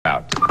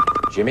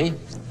Jimmy?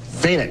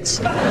 Phoenix.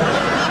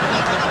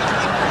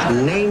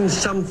 Name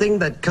something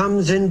that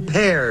comes in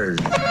pairs.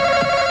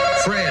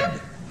 Fred.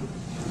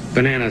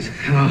 Bananas.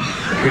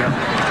 Oh, yeah.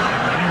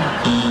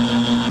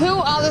 Who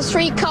are the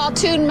 3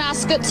 cartoon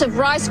mascots of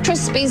Rice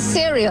Krispies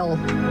cereal?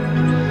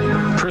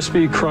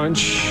 Crispy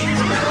Crunch.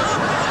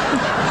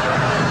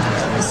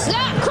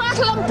 Snap,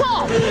 crackle, and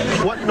pop!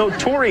 What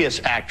notorious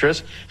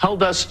actress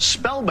held us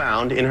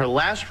spellbound in her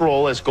last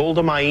role as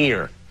Golda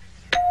Meir?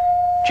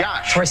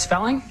 Josh. Troy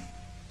Spelling?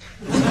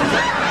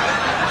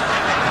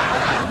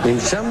 Name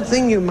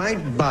something you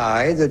might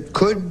buy that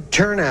could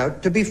turn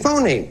out to be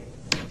phony.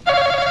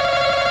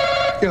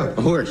 Yeah,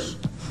 a horse.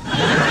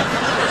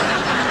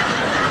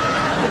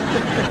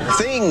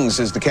 Things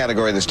is the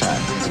category this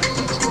time.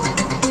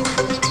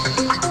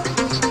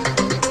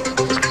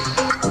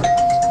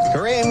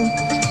 Kareem.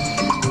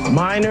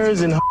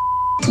 Miners and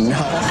No.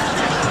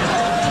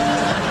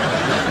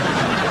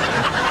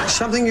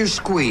 Something you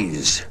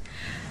squeeze.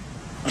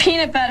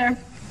 Peanut butter.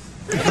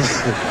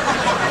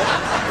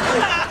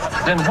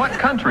 In what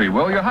country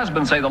will your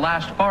husband say the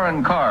last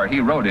foreign car he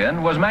rode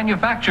in was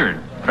manufactured?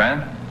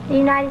 Fran? The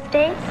United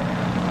States?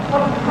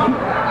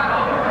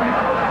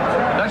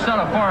 That's not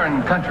a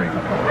foreign country.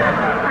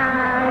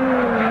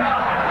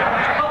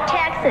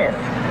 Texas.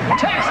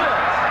 Texas!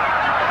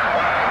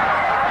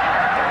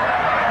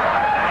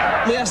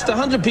 We asked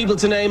 100 people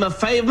to name a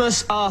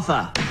famous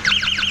author.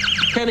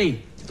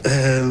 Kenny.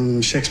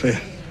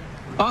 Shakespeare.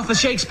 Arthur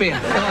Shakespeare.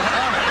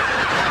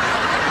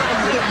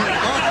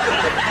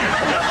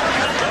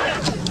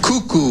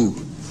 Cuckoo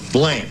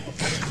blank.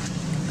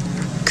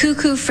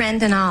 Cuckoo,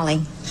 Friend, and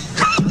Ollie.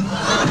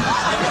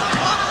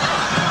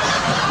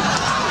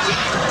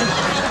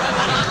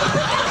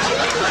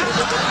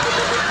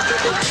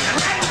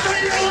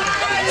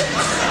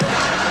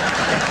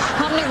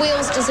 How many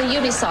wheels does a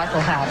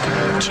unicycle have?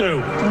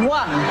 2. 1. In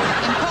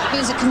pop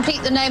music,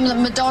 complete the name of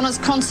Madonna's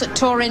concert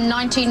tour in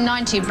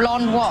 1990.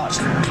 Blonde what?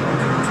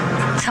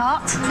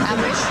 Tart.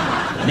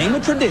 Ambition. Name a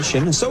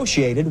tradition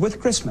associated with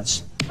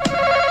Christmas.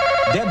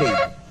 Debbie.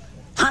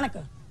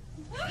 Hanukkah.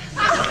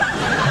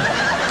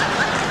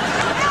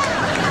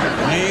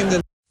 Name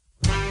the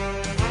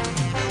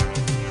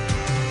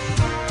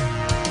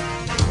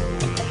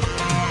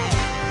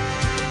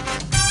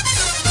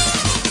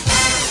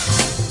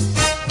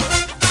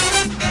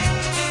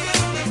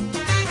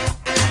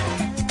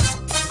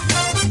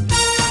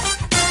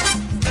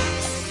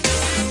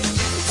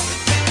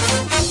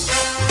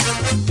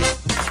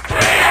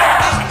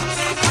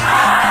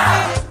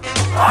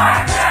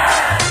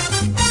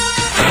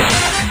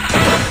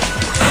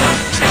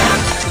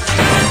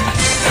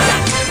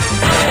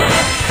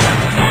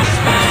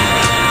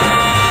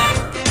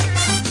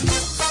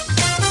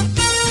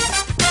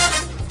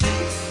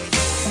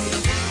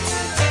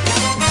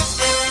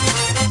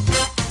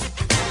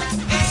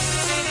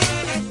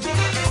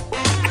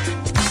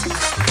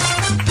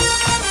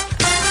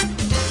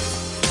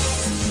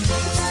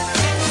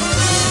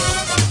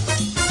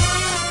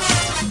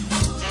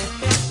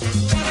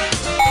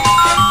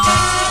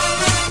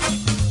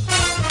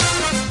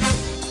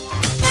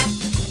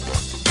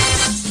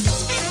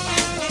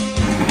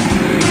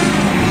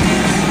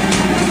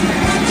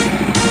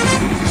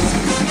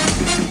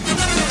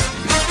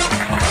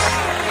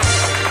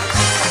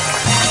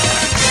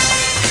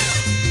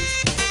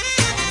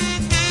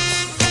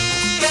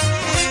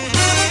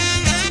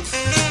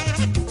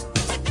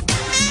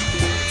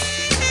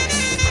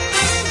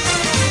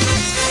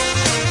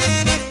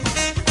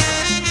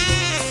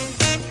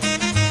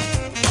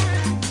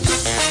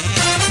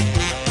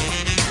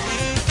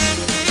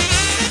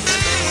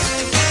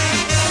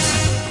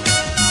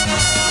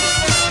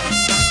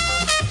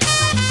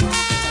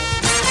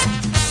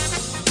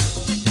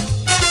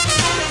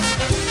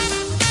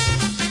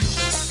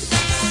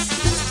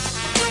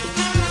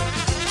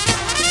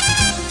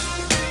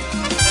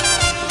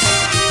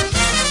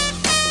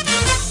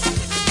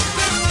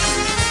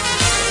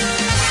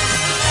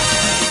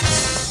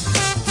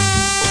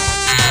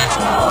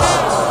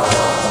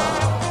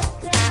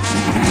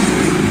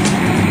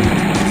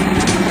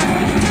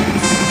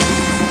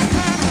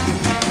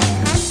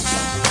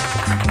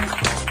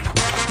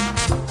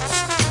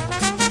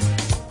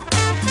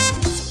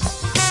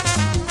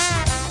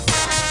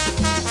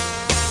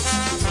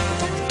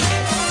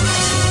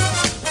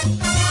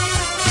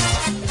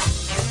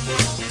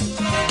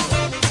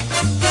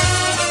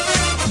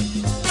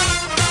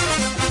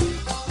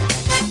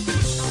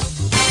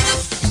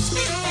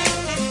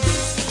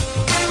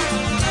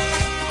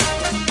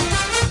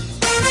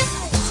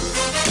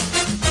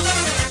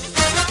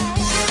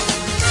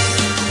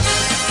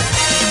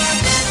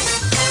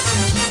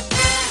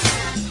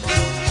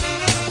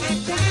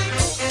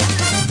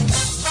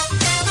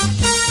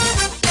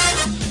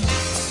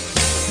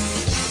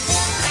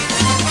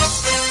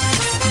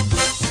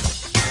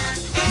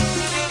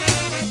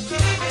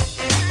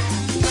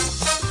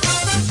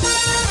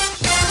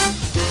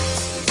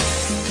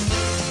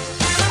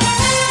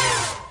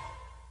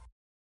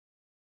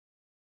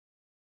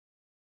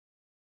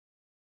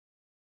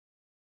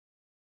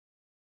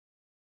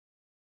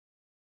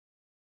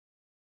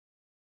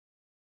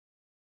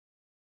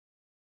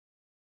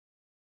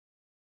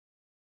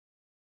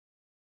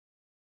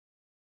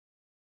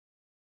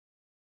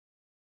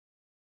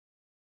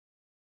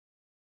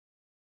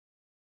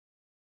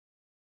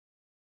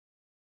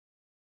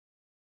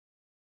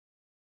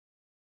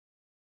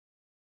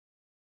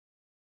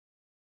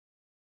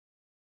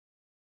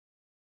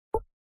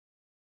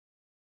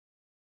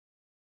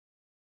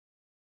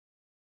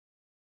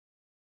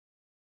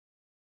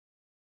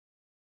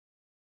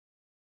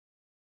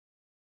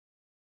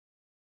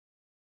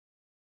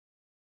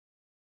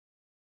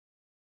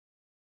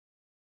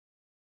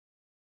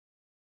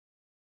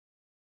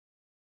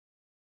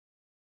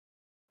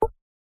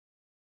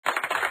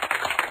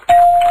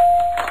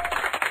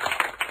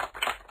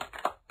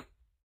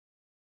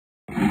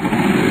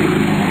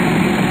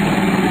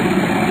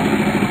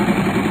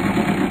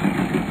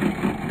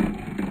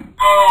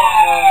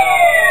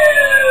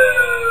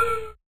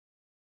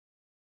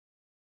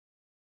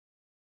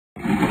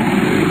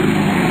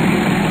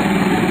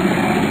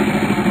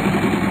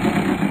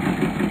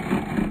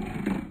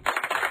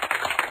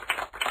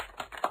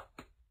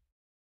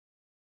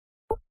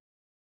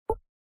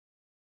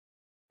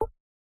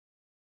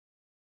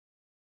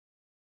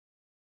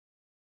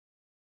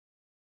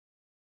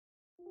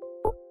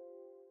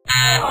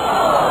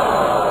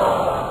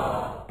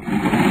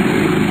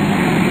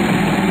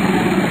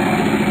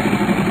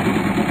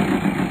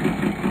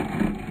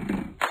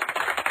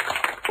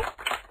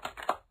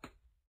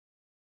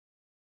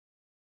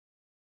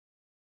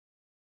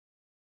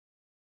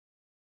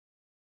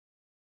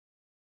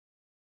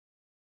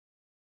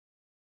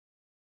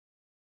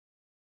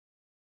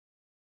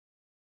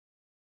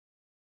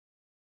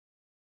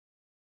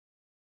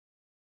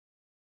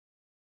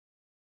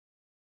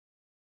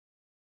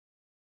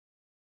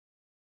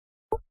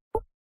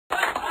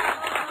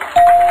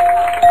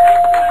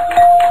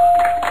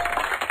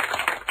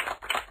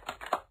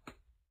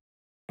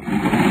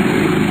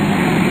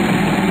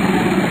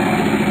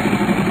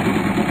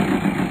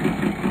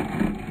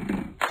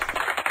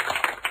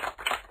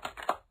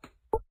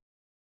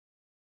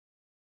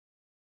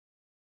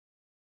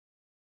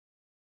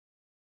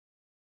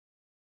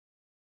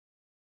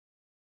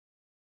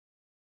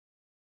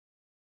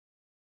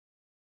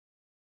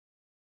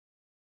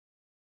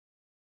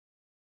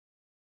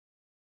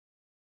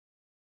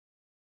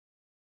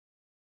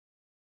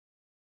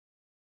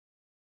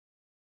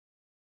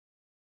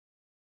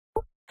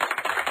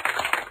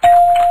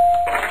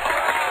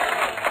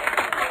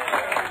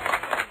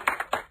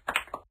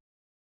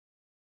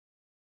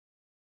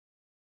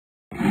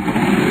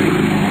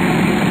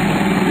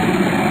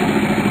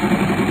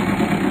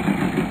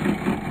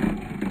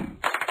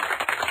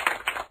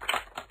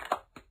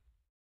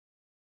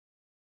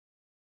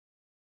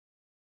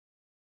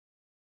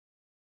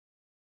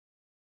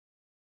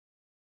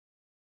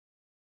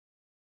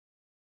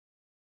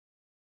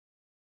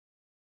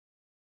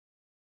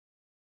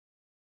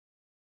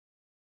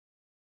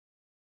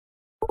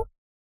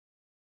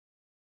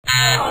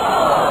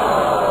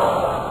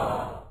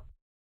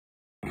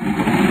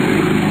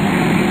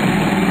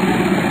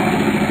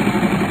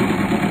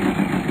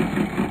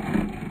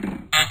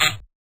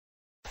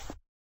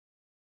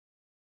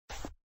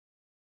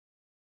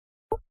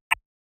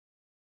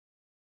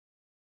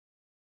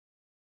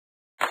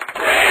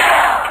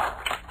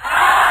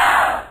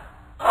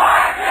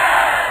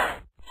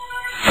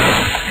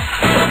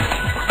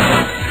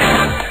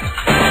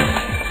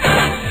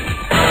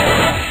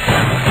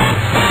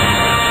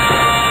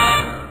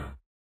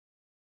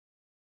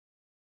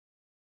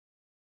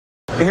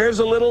Here's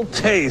a little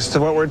taste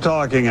of what we're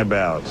talking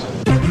about.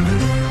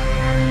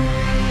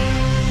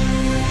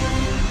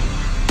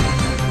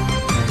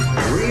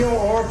 Real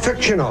or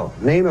fictional?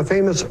 Name a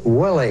famous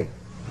Willie.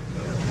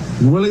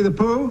 Willie the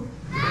Pooh?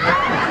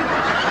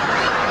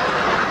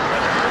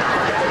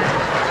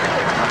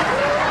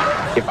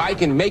 If I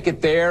can make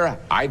it there,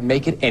 I'd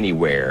make it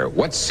anywhere.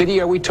 What city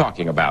are we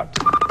talking about?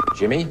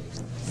 Jimmy?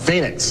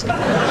 Phoenix.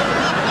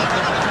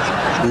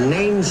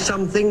 Name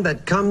something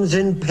that comes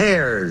in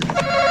pairs.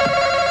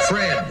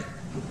 Fred.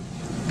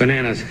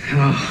 Bananas.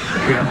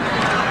 Oh, yeah.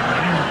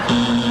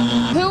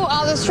 Who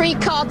are the three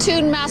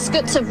cartoon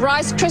mascots of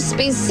Rice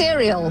Krispies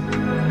cereal?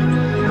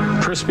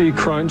 Crispy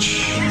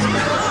Crunch.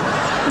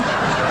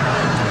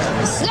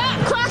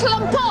 Snap, crackle,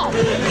 and pop!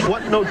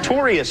 What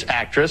notorious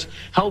actress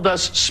held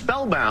us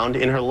spellbound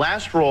in her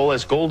last role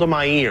as Golda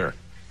Meir?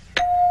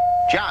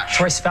 Josh.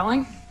 Troy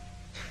Spelling?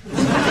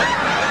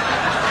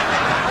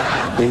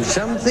 Name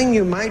something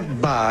you might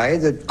buy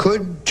that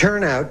could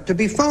turn out to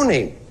be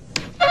phony.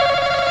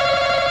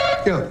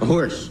 Go. A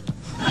horse.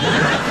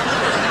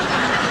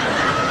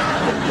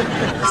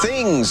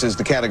 Things is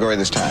the category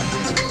this time.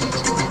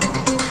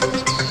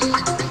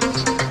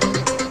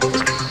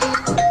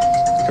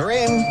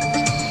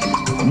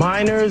 Kareem.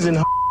 Miners and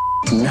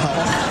No.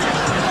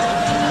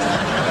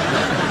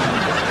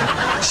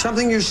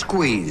 Something you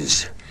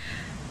squeeze.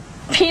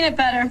 Peanut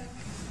butter.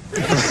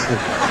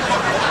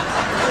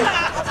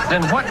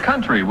 In what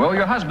country will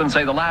your husband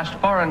say the last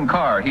foreign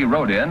car he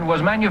rode in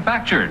was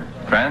manufactured?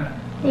 Fran?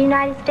 The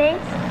United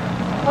States?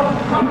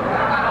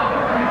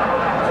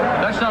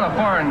 That's not a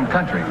foreign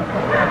country.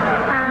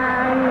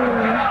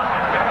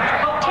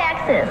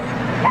 Texas.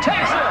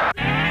 Texas!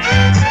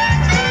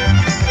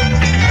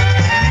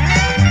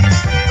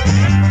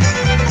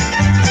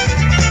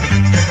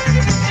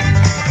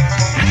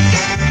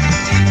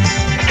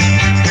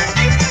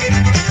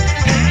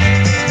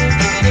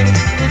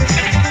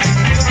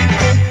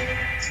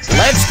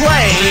 Let's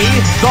play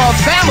the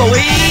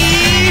Family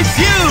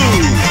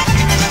Feud.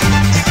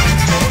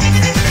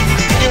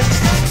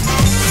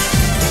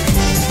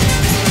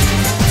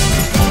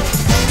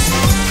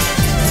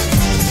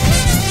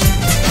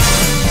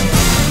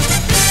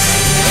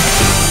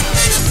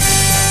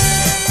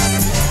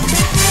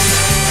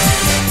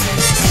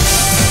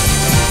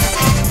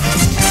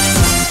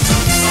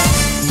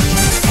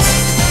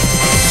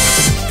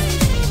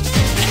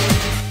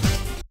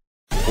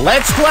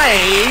 Let's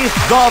play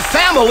the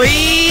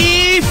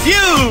Family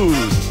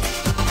Feud.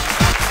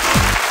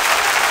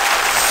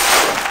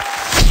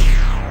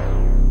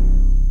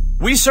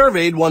 We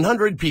surveyed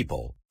 100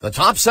 people. The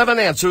top 7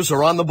 answers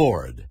are on the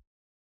board.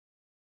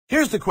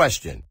 Here's the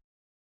question.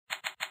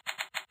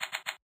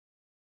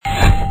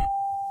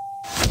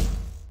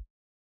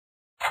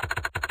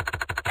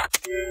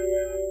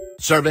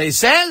 Survey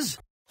says...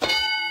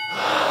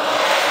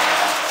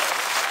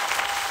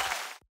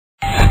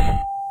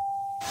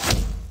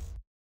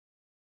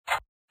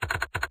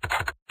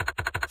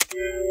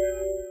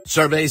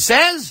 Survey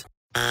says...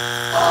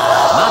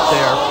 Not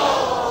there.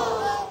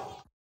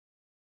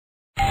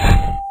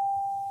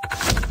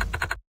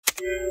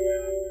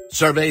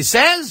 Survey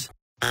says...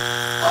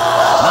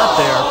 Not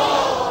there.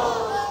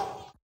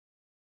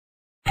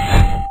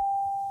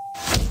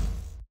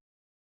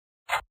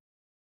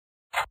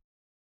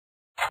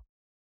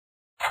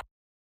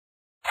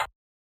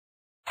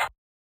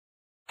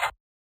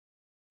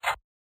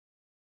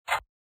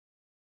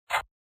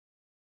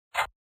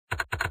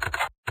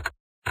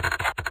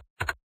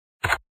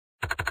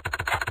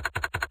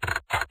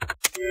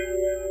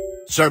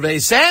 Survey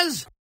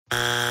says...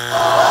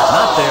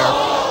 Not there.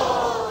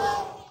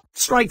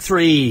 Strike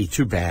 3.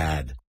 Too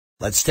bad.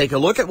 Let's take a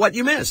look at what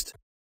you missed.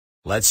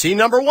 Let's see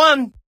number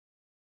 1.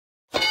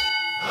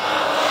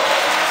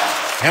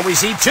 Can we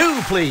see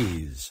 2,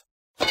 please?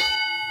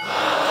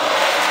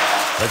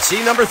 Let's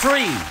see number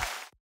 3.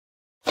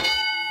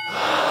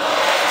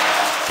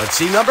 Let's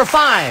see number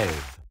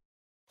 5.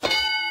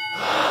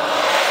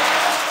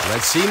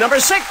 Let's see number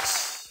 6.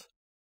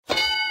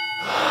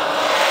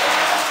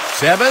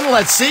 7,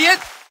 let's see it.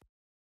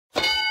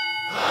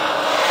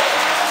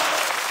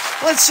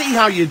 Let's see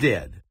how you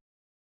did.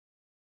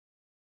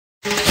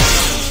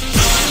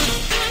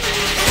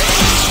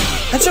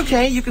 That's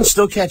okay, you can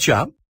still catch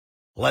up.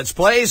 Let's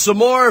play some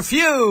more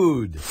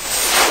Feud.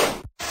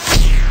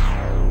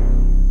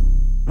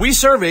 We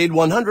surveyed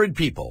 100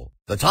 people.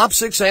 The top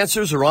 6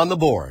 answers are on the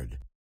board.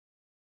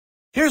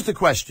 Here's the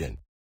question.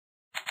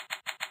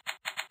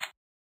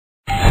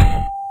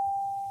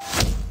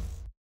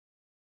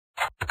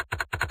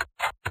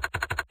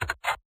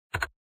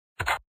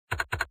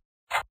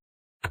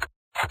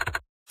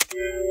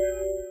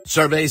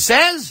 Survey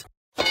says...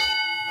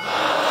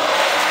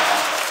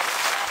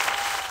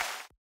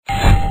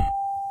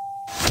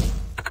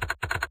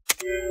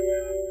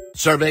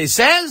 Survey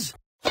says...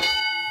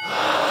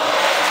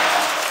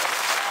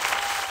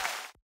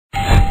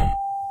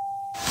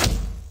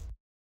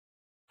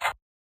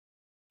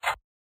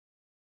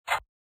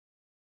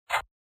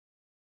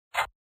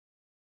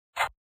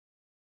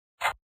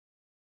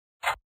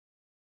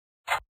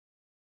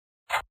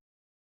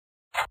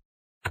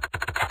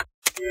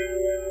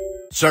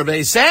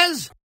 Survey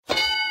says...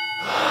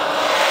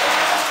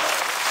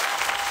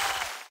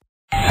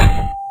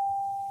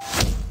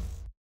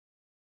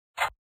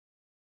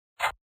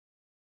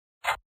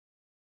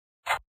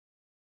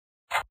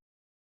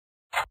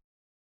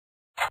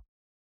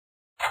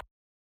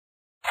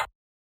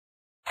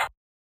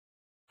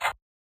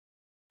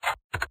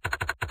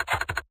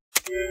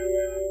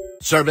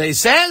 Survey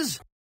says...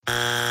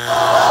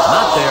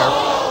 Not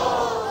there.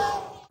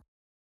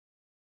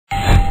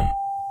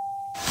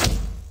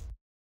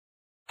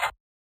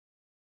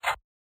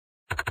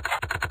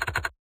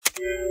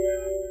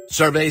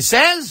 Survey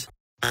says...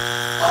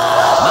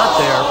 Not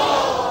there.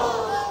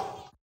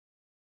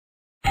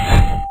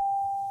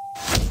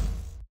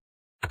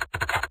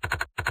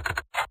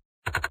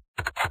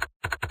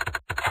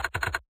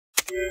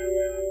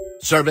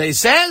 Survey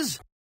says...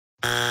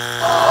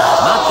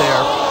 Not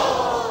there.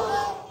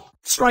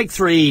 Strike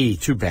three.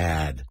 Too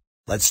bad.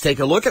 Let's take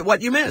a look at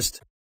what you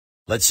missed.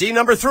 Let's see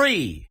number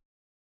 3.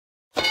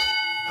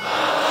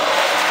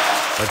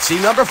 Let's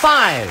see number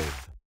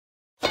 5.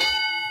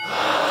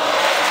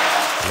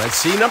 Let's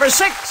see number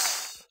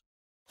 6.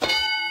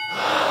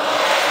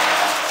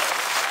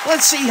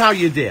 Let's see how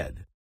you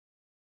did.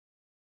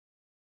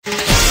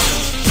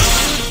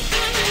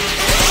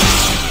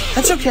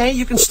 That's okay,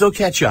 you can still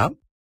catch up.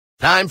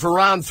 Time for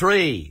round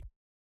 3.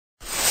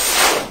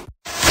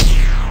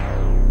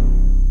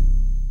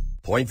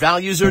 Point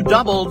values are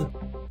doubled.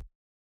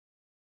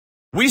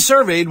 We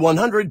surveyed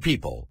 100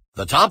 people.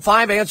 The top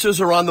 5 answers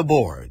are on the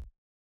board.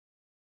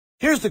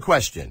 Here's the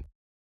question.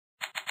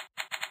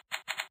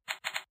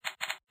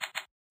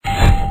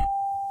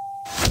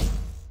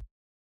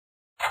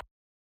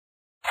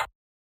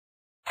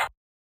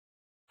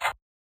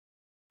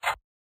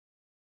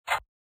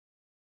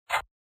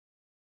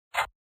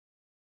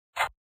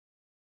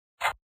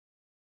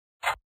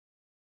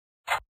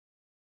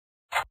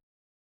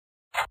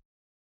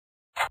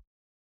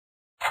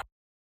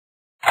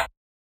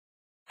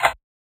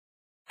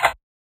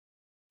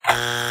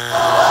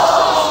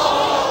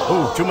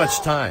 Oh, too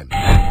much time.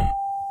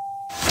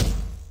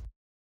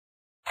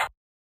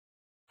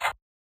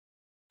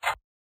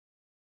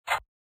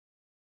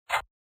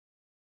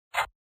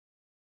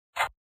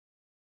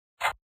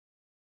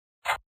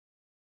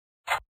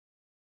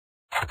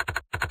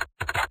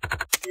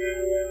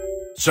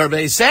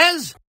 Survey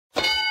says...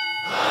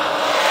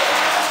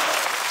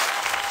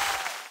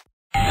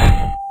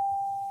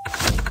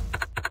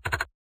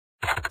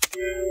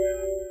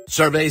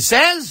 Survey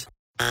says...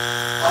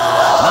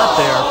 Not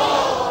there.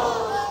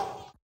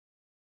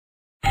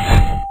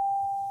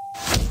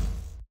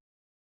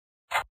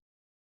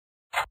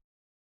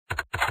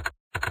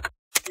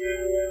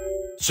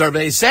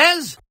 Survey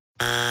says...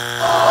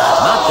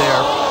 Not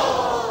there.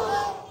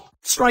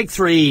 Strike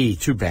three.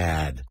 Too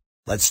bad.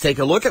 Let's take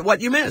a look at what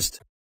you missed.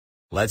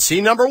 Let's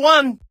see number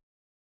 1.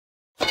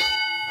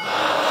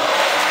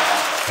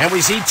 Can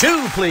we see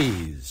 2,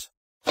 please?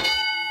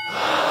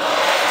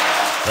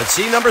 Let's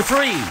see number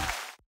 3.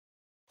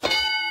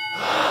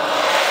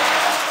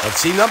 Let's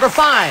see number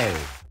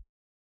 5.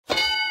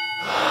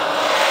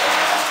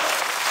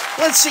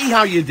 Let's see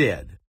how you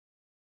did.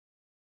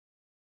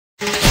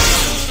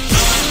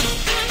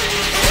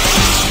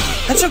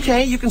 That's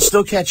okay, you can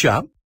still catch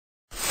up.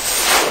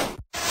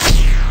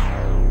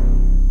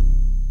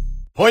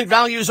 Point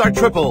values are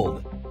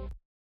tripled.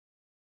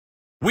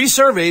 We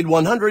surveyed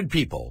 100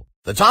 people.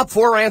 The top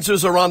 4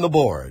 answers are on the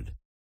board.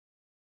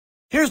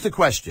 Here's the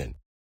question.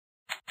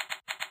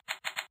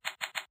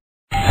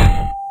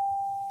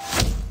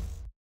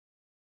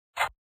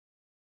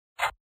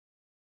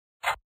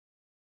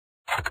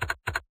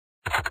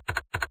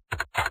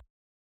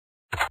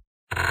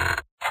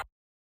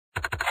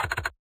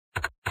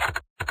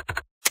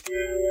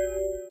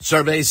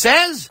 Survey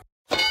says...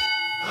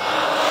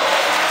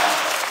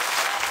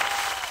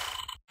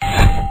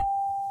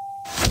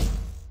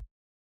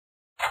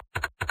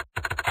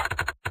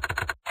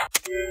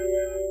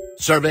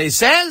 Survey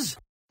says...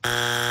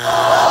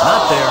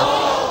 Not there.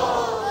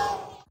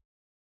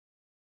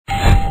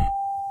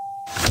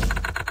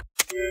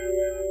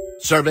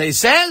 Survey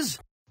says...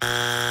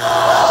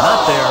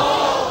 Not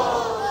there.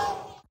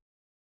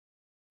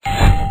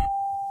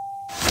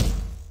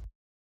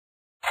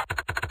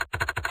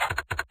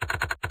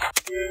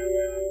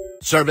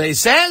 Survey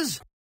says...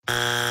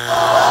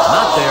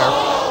 Not there.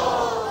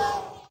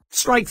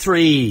 Strike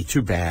three.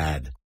 Too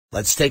bad.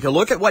 Let's take a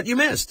look at what you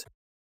missed.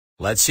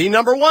 Let's see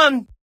number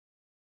 1.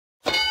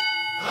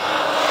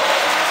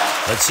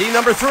 Let's see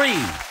number 3.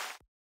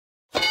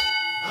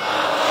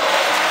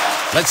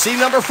 Let's see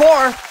number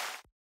 4.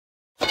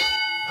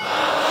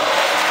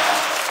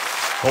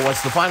 Well,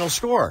 what's the final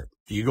score?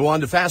 Do you go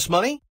on to Fast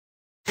Money?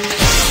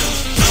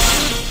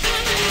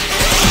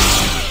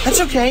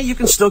 That's okay. You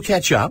can still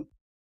catch up.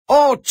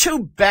 Oh, too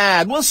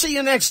bad. We'll see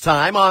you next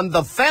time on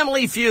The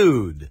Family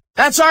Feud.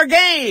 That's our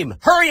game.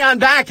 Hurry on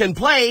back and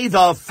play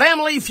The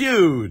Family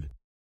Feud.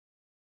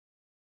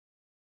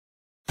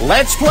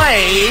 Let's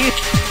play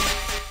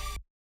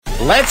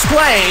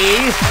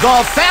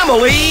The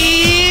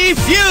Family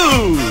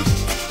Feud.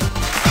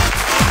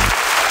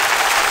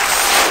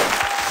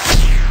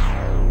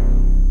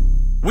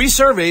 We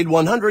surveyed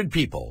 100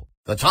 people.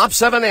 The top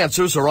 7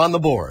 answers are on the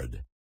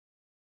board.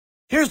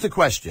 Here's the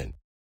question.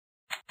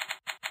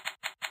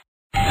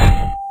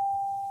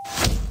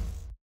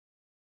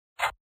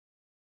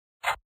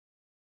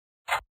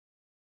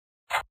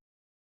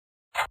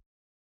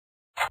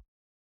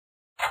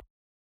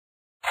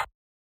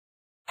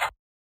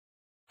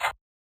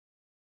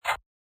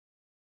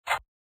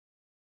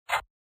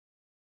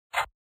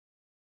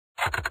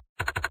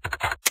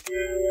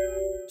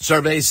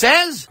 Survey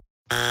says,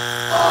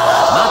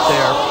 not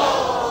there.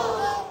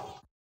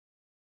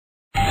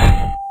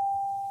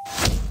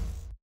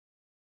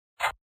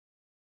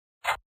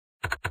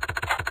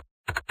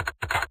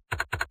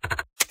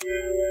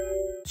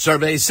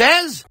 Survey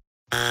says,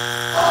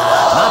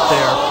 not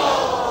there.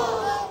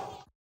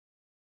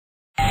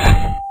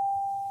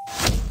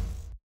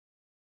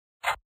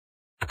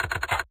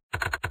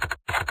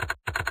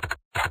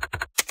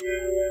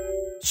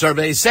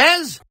 Survey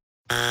says,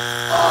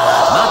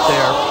 not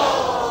there.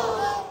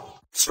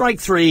 Strike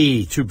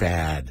 3, too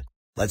bad.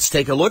 Let's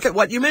take a look at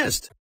what you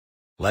missed.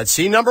 Let's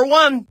see number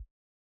 1.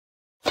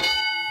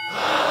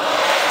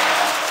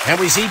 Can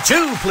we see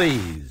 2,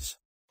 please?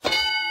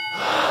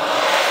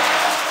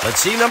 Let's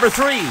see number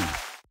 3.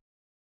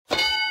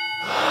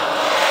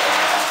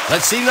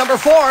 Let's see number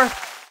 4.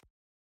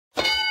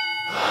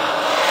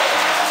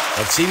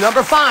 Let's see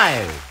number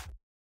 5.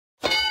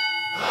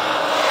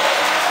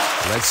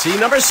 Let's see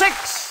number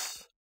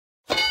 6.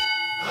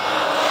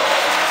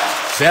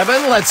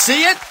 7, let's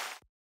see it.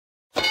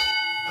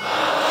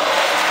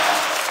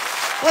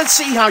 Let's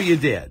see how you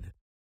did.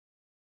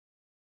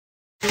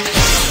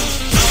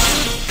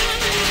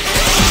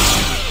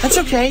 That's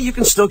okay, you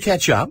can still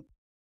catch up.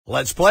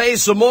 Let's play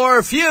some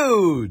more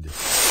Feud.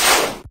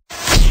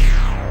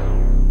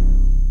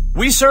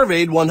 We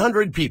surveyed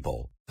 100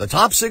 people. The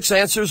top 6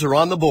 answers are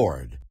on the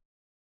board.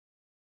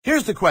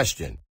 Here's the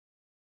question.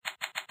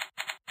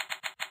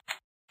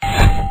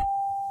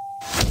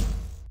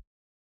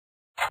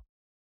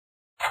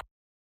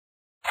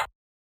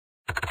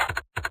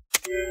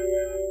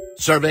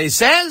 Survey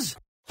says,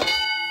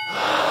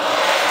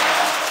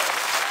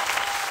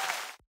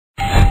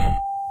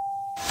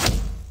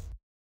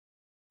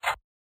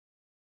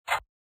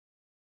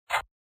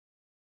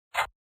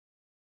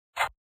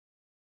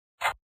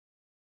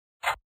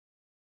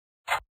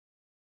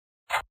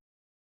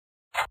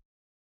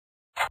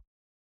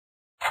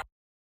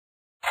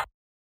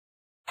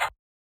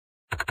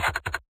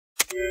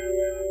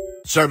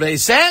 survey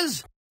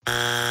says,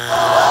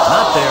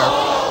 not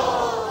there.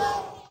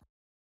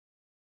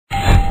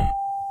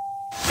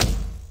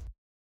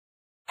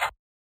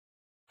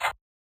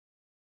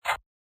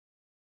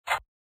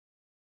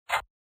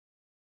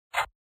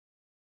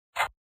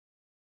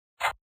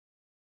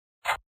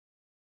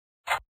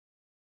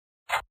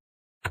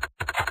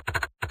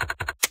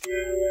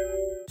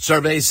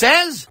 Survey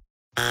says,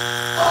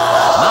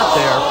 not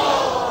there.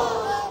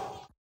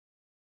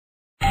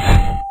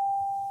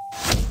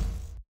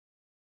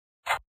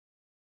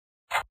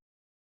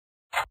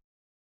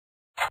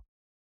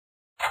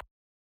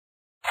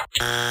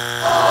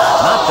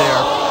 Not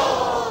there.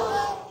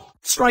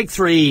 Strike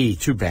 3,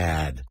 too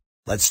bad.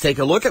 Let's take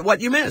a look at what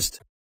you missed.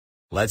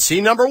 Let's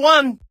see number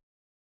 1.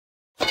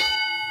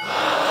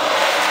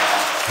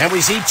 Can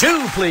we see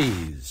 2,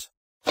 please?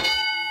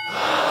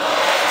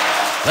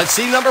 Let's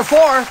see number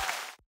 4.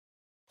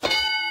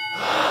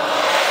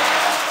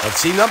 Let's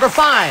see number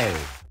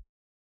 5.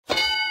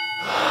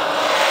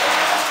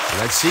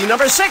 Let's see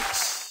number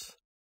 6.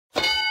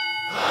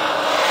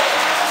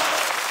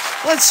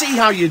 Let's see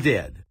how you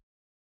did.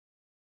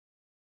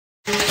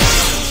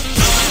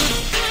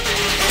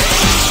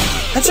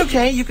 That's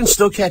okay, you can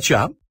still catch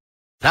up.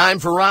 Time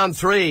for round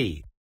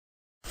 3.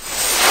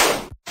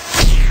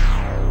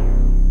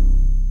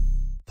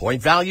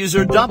 Point values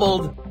are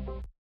doubled.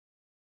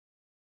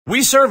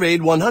 We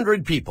surveyed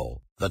 100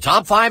 people. The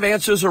top 5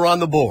 answers are on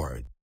the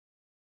board.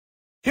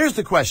 Here's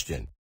the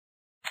question.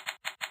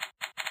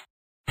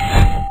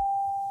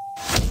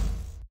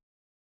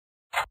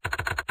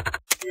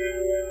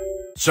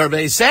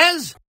 Survey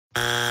says,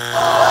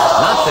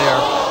 not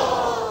there.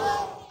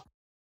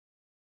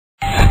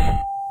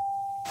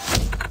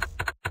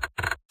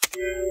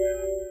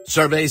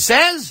 Survey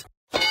says,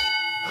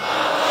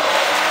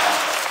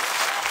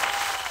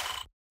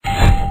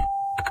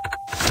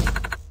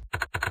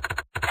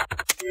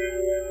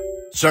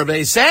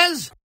 survey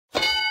says,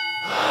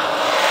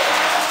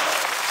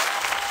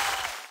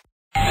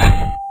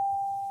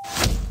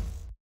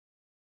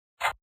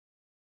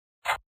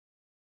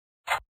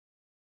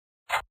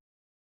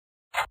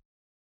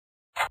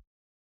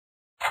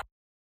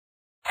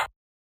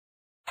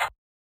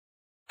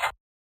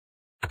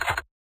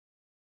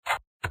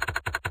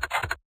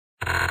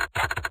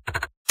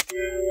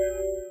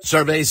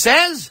 Survey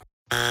says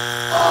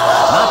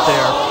not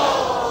there.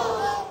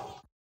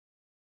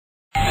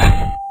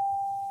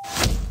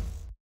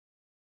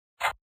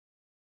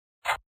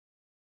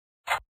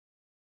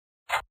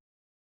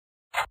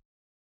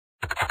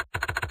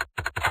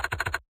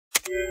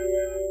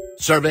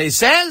 Survey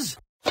says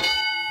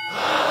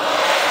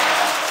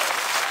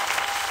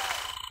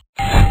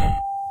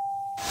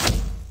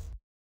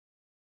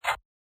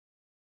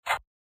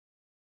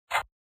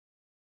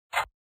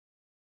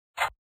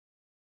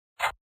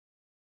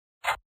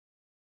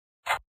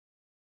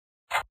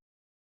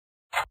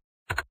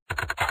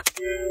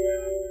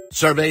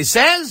Survey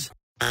says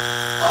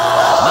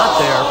not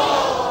there.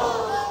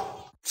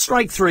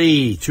 Strike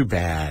 3. Too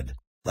bad.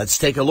 Let's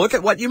take a look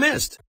at what you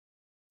missed.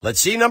 Let's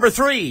see number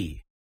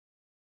 3.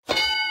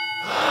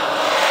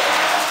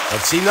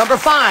 Let's see number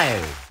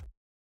 5.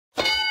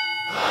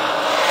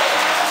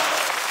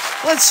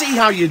 Let's see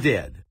how you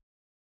did.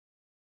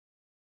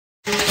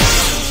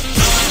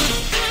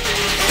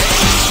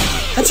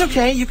 That's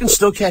okay. You can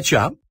still catch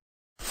up.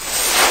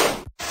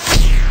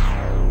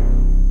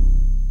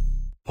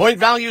 Point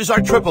values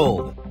are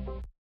tripled.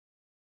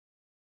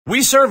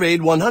 We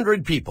surveyed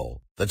 100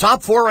 people. The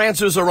top 4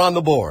 answers are on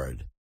the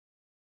board.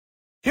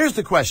 Here's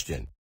the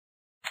question.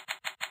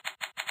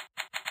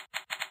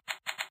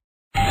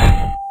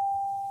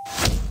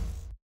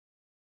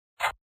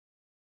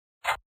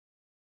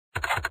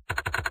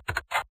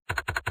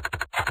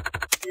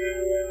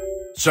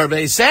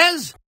 Survey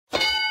says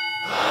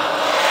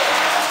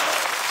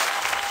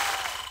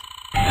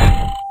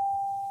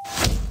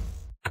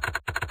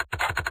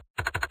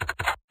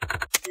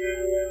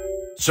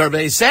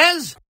Survey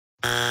says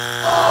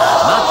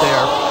not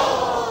there.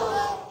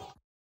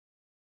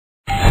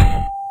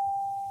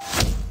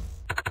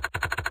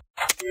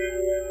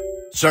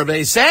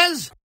 Survey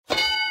says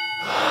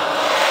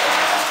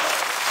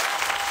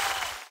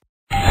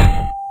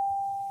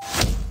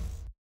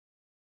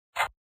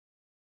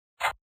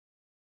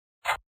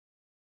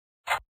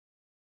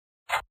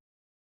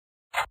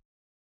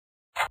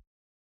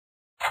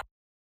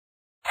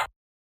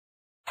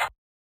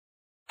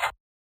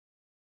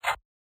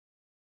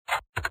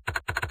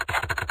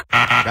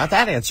got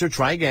that answer.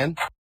 Try again.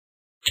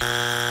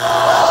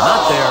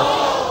 Not there.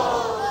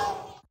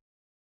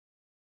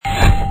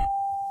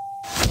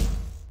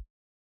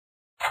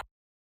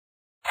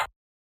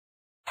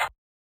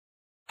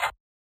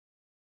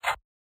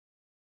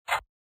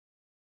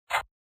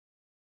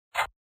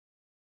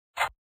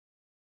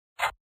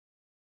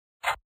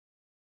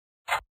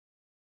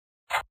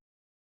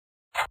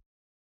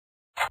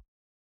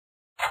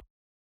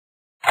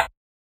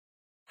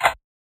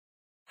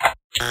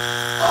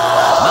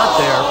 Not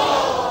there.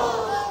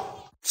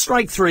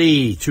 Strike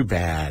 3. Too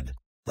bad.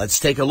 Let's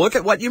take a look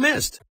at what you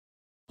missed.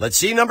 Let's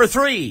see number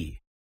 3.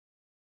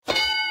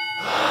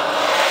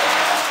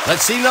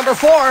 Let's see number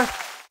 4.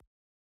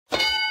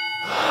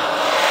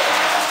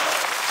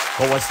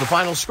 Well, what's the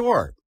final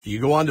score? Do you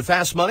go on to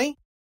Fast Money?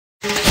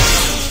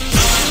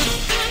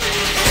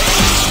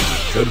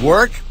 Good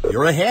work.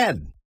 You're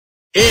ahead.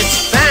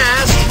 It's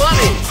Fast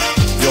Money.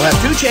 You'll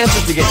have 2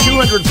 chances to get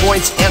 200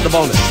 points and a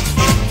bonus. If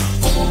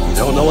you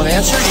don't know an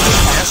answer, you can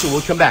pass and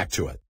we'll come back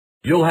to it.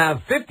 You'll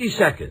have 50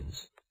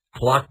 seconds.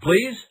 Clock,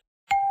 please.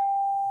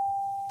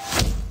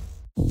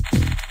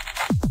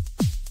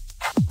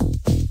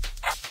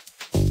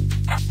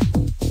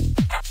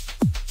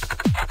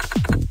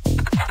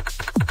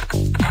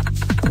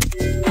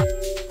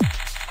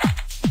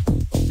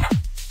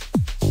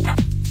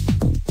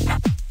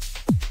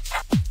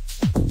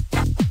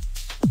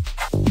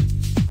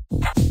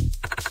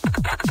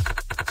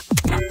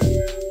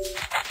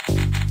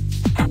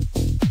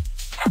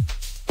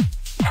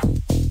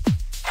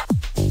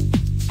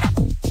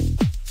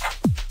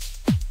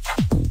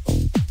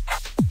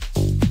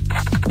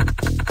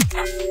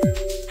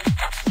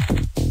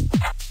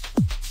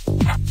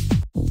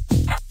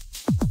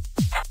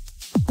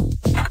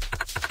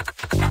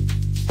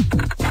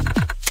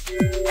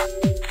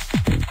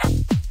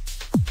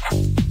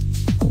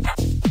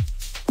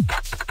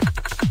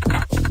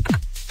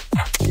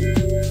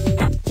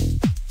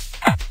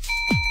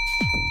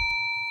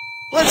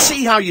 Let's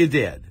see how you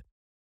did.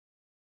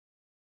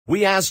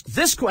 We asked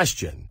this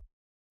question.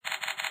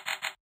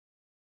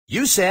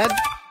 You said.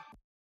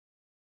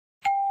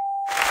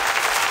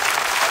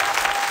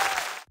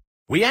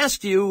 We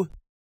asked you.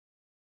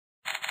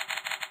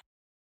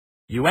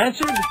 You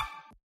answered.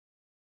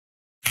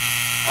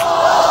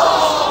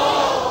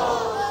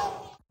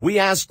 We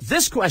asked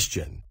this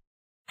question.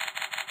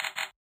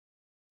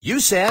 You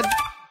said.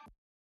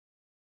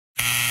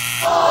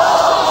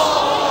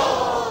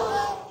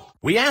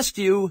 We asked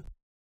you.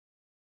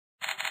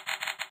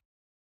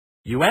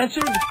 You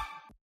answered.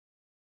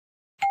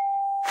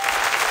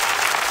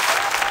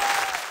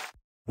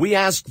 We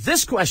asked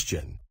this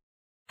question.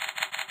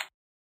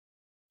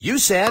 You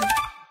said. Go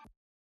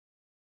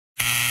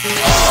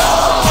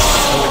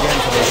again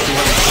for those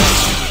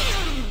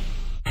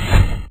 200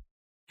 points.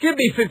 Give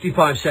me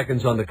 55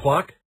 seconds on the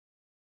clock.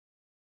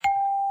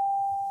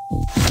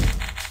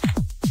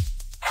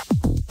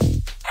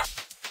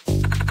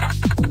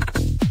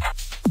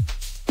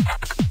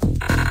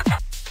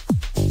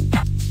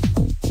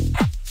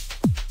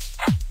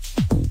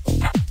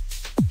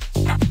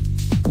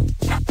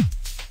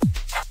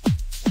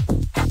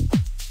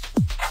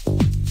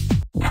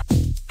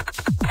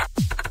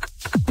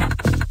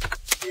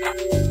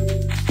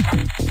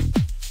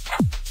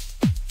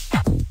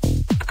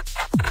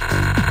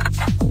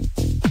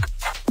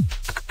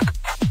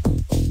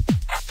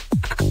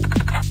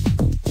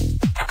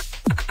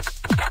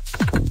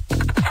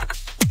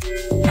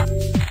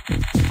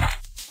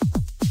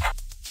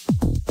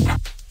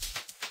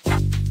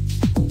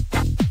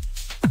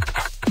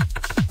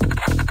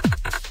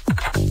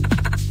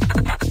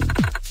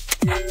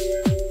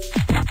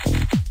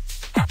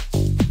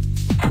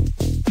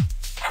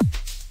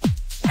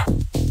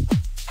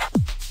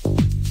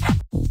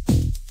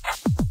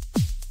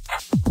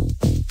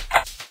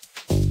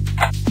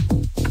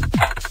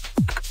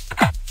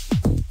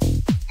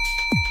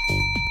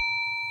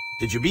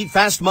 Did you beat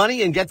Fast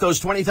Money and get those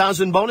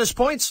 20,000 bonus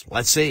points?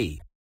 Let's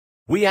see.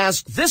 We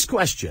asked this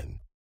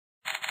question.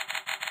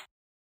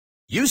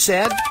 You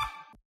said.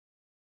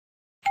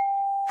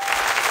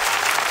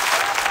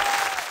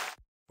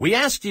 We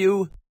asked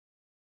you.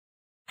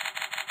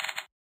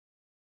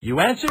 You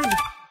answered.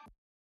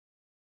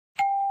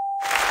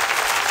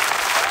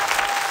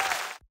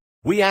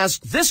 We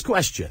asked this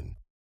question.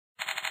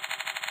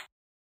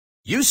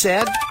 You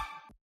said.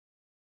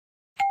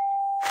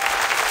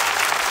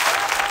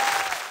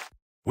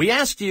 We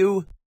asked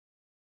you.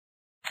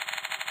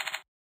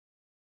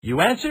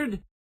 You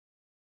answered.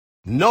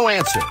 No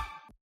answer.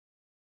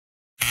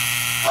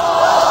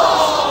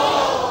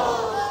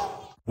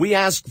 We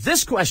asked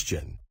this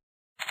question.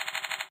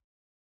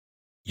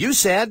 You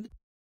said.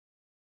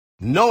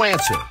 No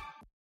answer.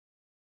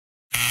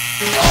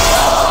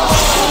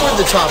 What were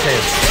the top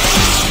answers?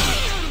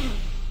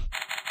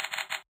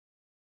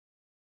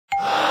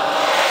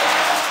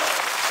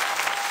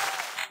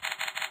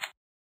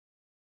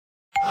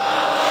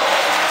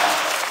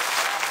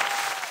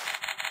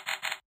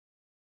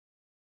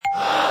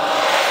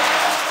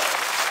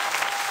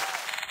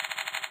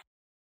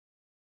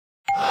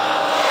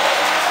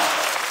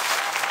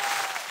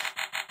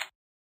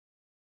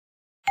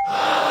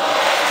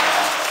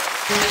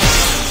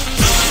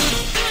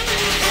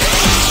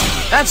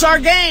 That's our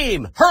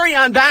game! Hurry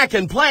on back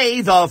and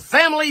play the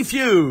Family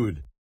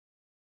Feud!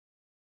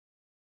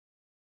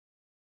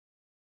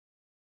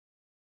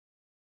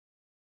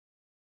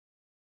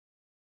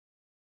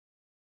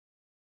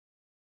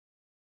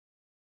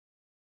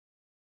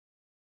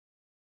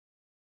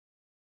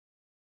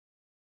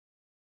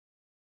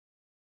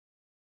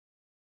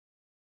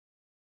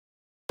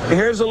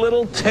 Here's a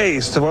little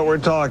taste of what we're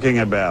talking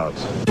about.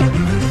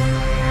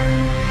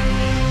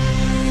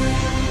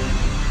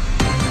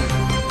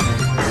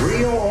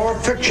 Real or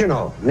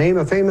fictional? Name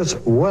a famous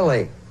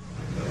Willie.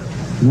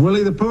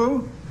 Willie the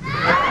Pooh?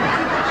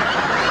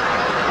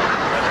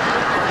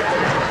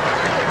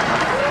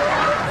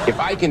 If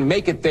I can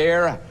make it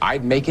there,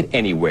 I'd make it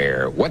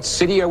anywhere. What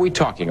city are we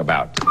talking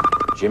about?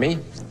 Jimmy?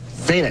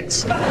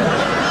 Phoenix.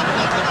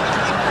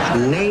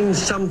 Name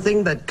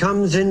something that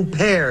comes in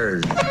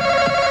pairs.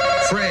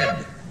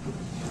 Fred.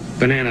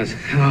 Bananas.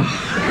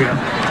 Oh, yeah.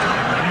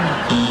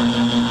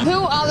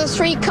 Who are the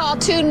three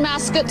cartoon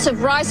mascots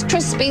of Rice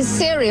Krispies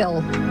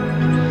cereal?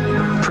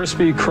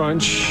 Crispy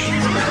Crunch.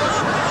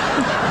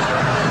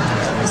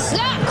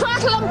 Snap,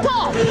 crackle, and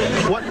pop!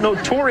 What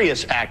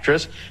notorious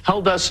actress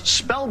held us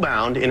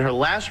spellbound in her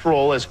last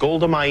role as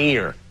Golda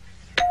Meir?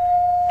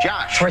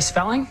 Josh. Troy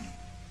Spelling?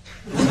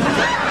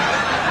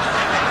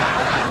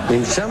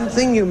 Name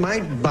something you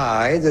might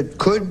buy that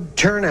could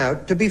turn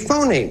out to be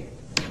phony.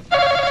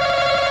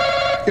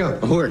 Go.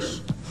 A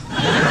horse.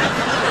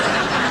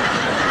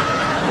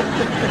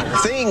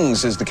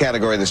 Things is the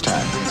category this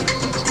time.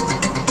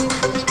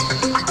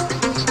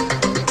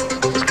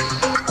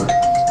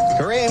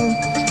 Kareem.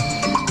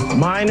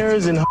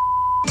 Miners and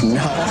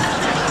No.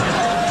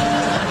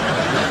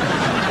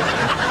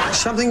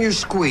 Something you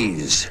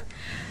squeeze.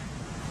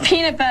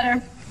 Peanut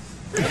butter.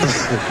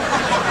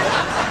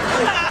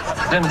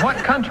 In what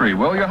country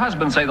will your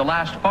husband say the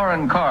last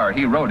foreign car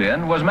he rode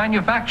in was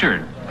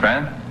manufactured?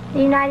 Fran?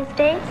 The United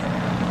States?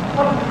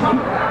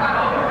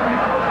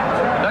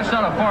 That's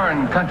not a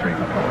foreign country.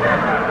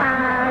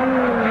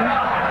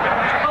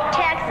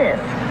 Texas.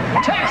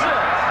 Texas!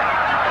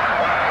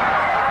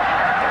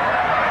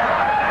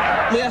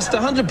 We asked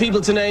 100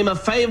 people to name a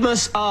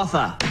famous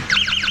author.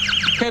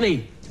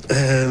 Kenny.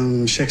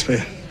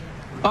 Shakespeare.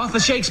 Arthur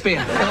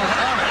Shakespeare.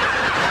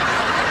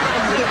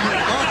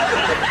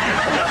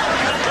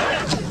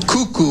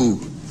 Cuckoo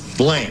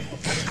blank.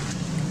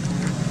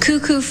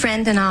 Cuckoo,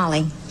 Friend, and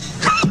Ollie.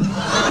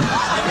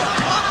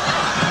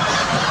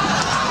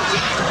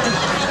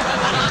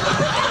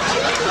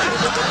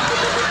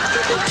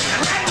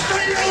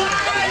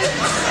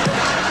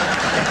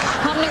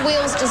 How many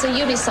wheels does a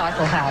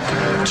unicycle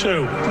have?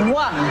 2. 1. In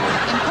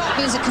pop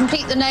music,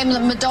 complete the name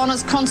of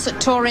Madonna's concert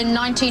tour in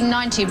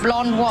 1990.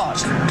 Blonde what?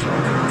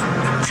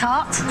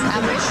 Tart.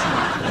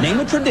 Ambush. Name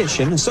a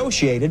tradition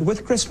associated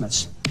with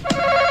Christmas.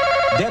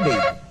 Debbie.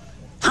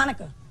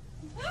 Hanukkah.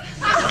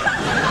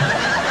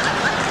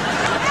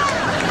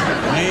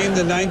 Name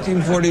the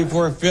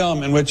 1944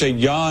 film in which a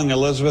young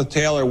Elizabeth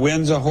Taylor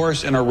wins a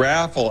horse in a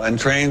raffle and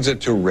trains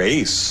it to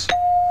race.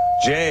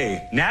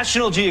 Jay.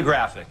 National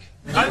Geographic.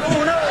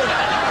 Oh,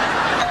 no!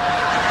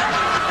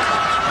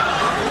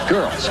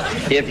 Girls,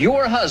 if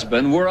your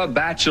husband were a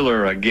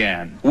bachelor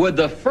again, would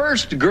the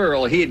first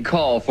girl he'd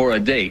call for a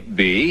date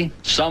be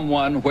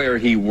someone where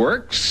he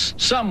works,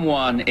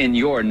 someone in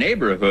your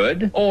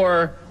neighborhood,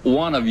 or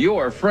one of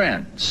your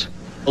friends?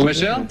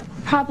 Michelle?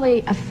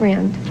 Probably a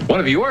friend. One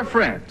of your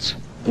friends?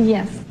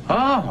 Yes.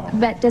 Oh.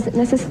 But does it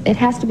necessarily, it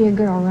has to be a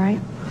girl, right?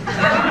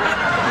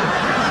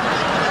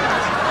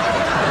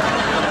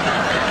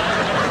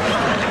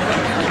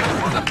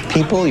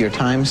 People, your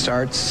time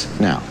starts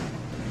now.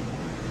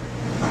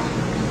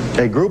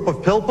 A group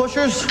of pill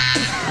pushers?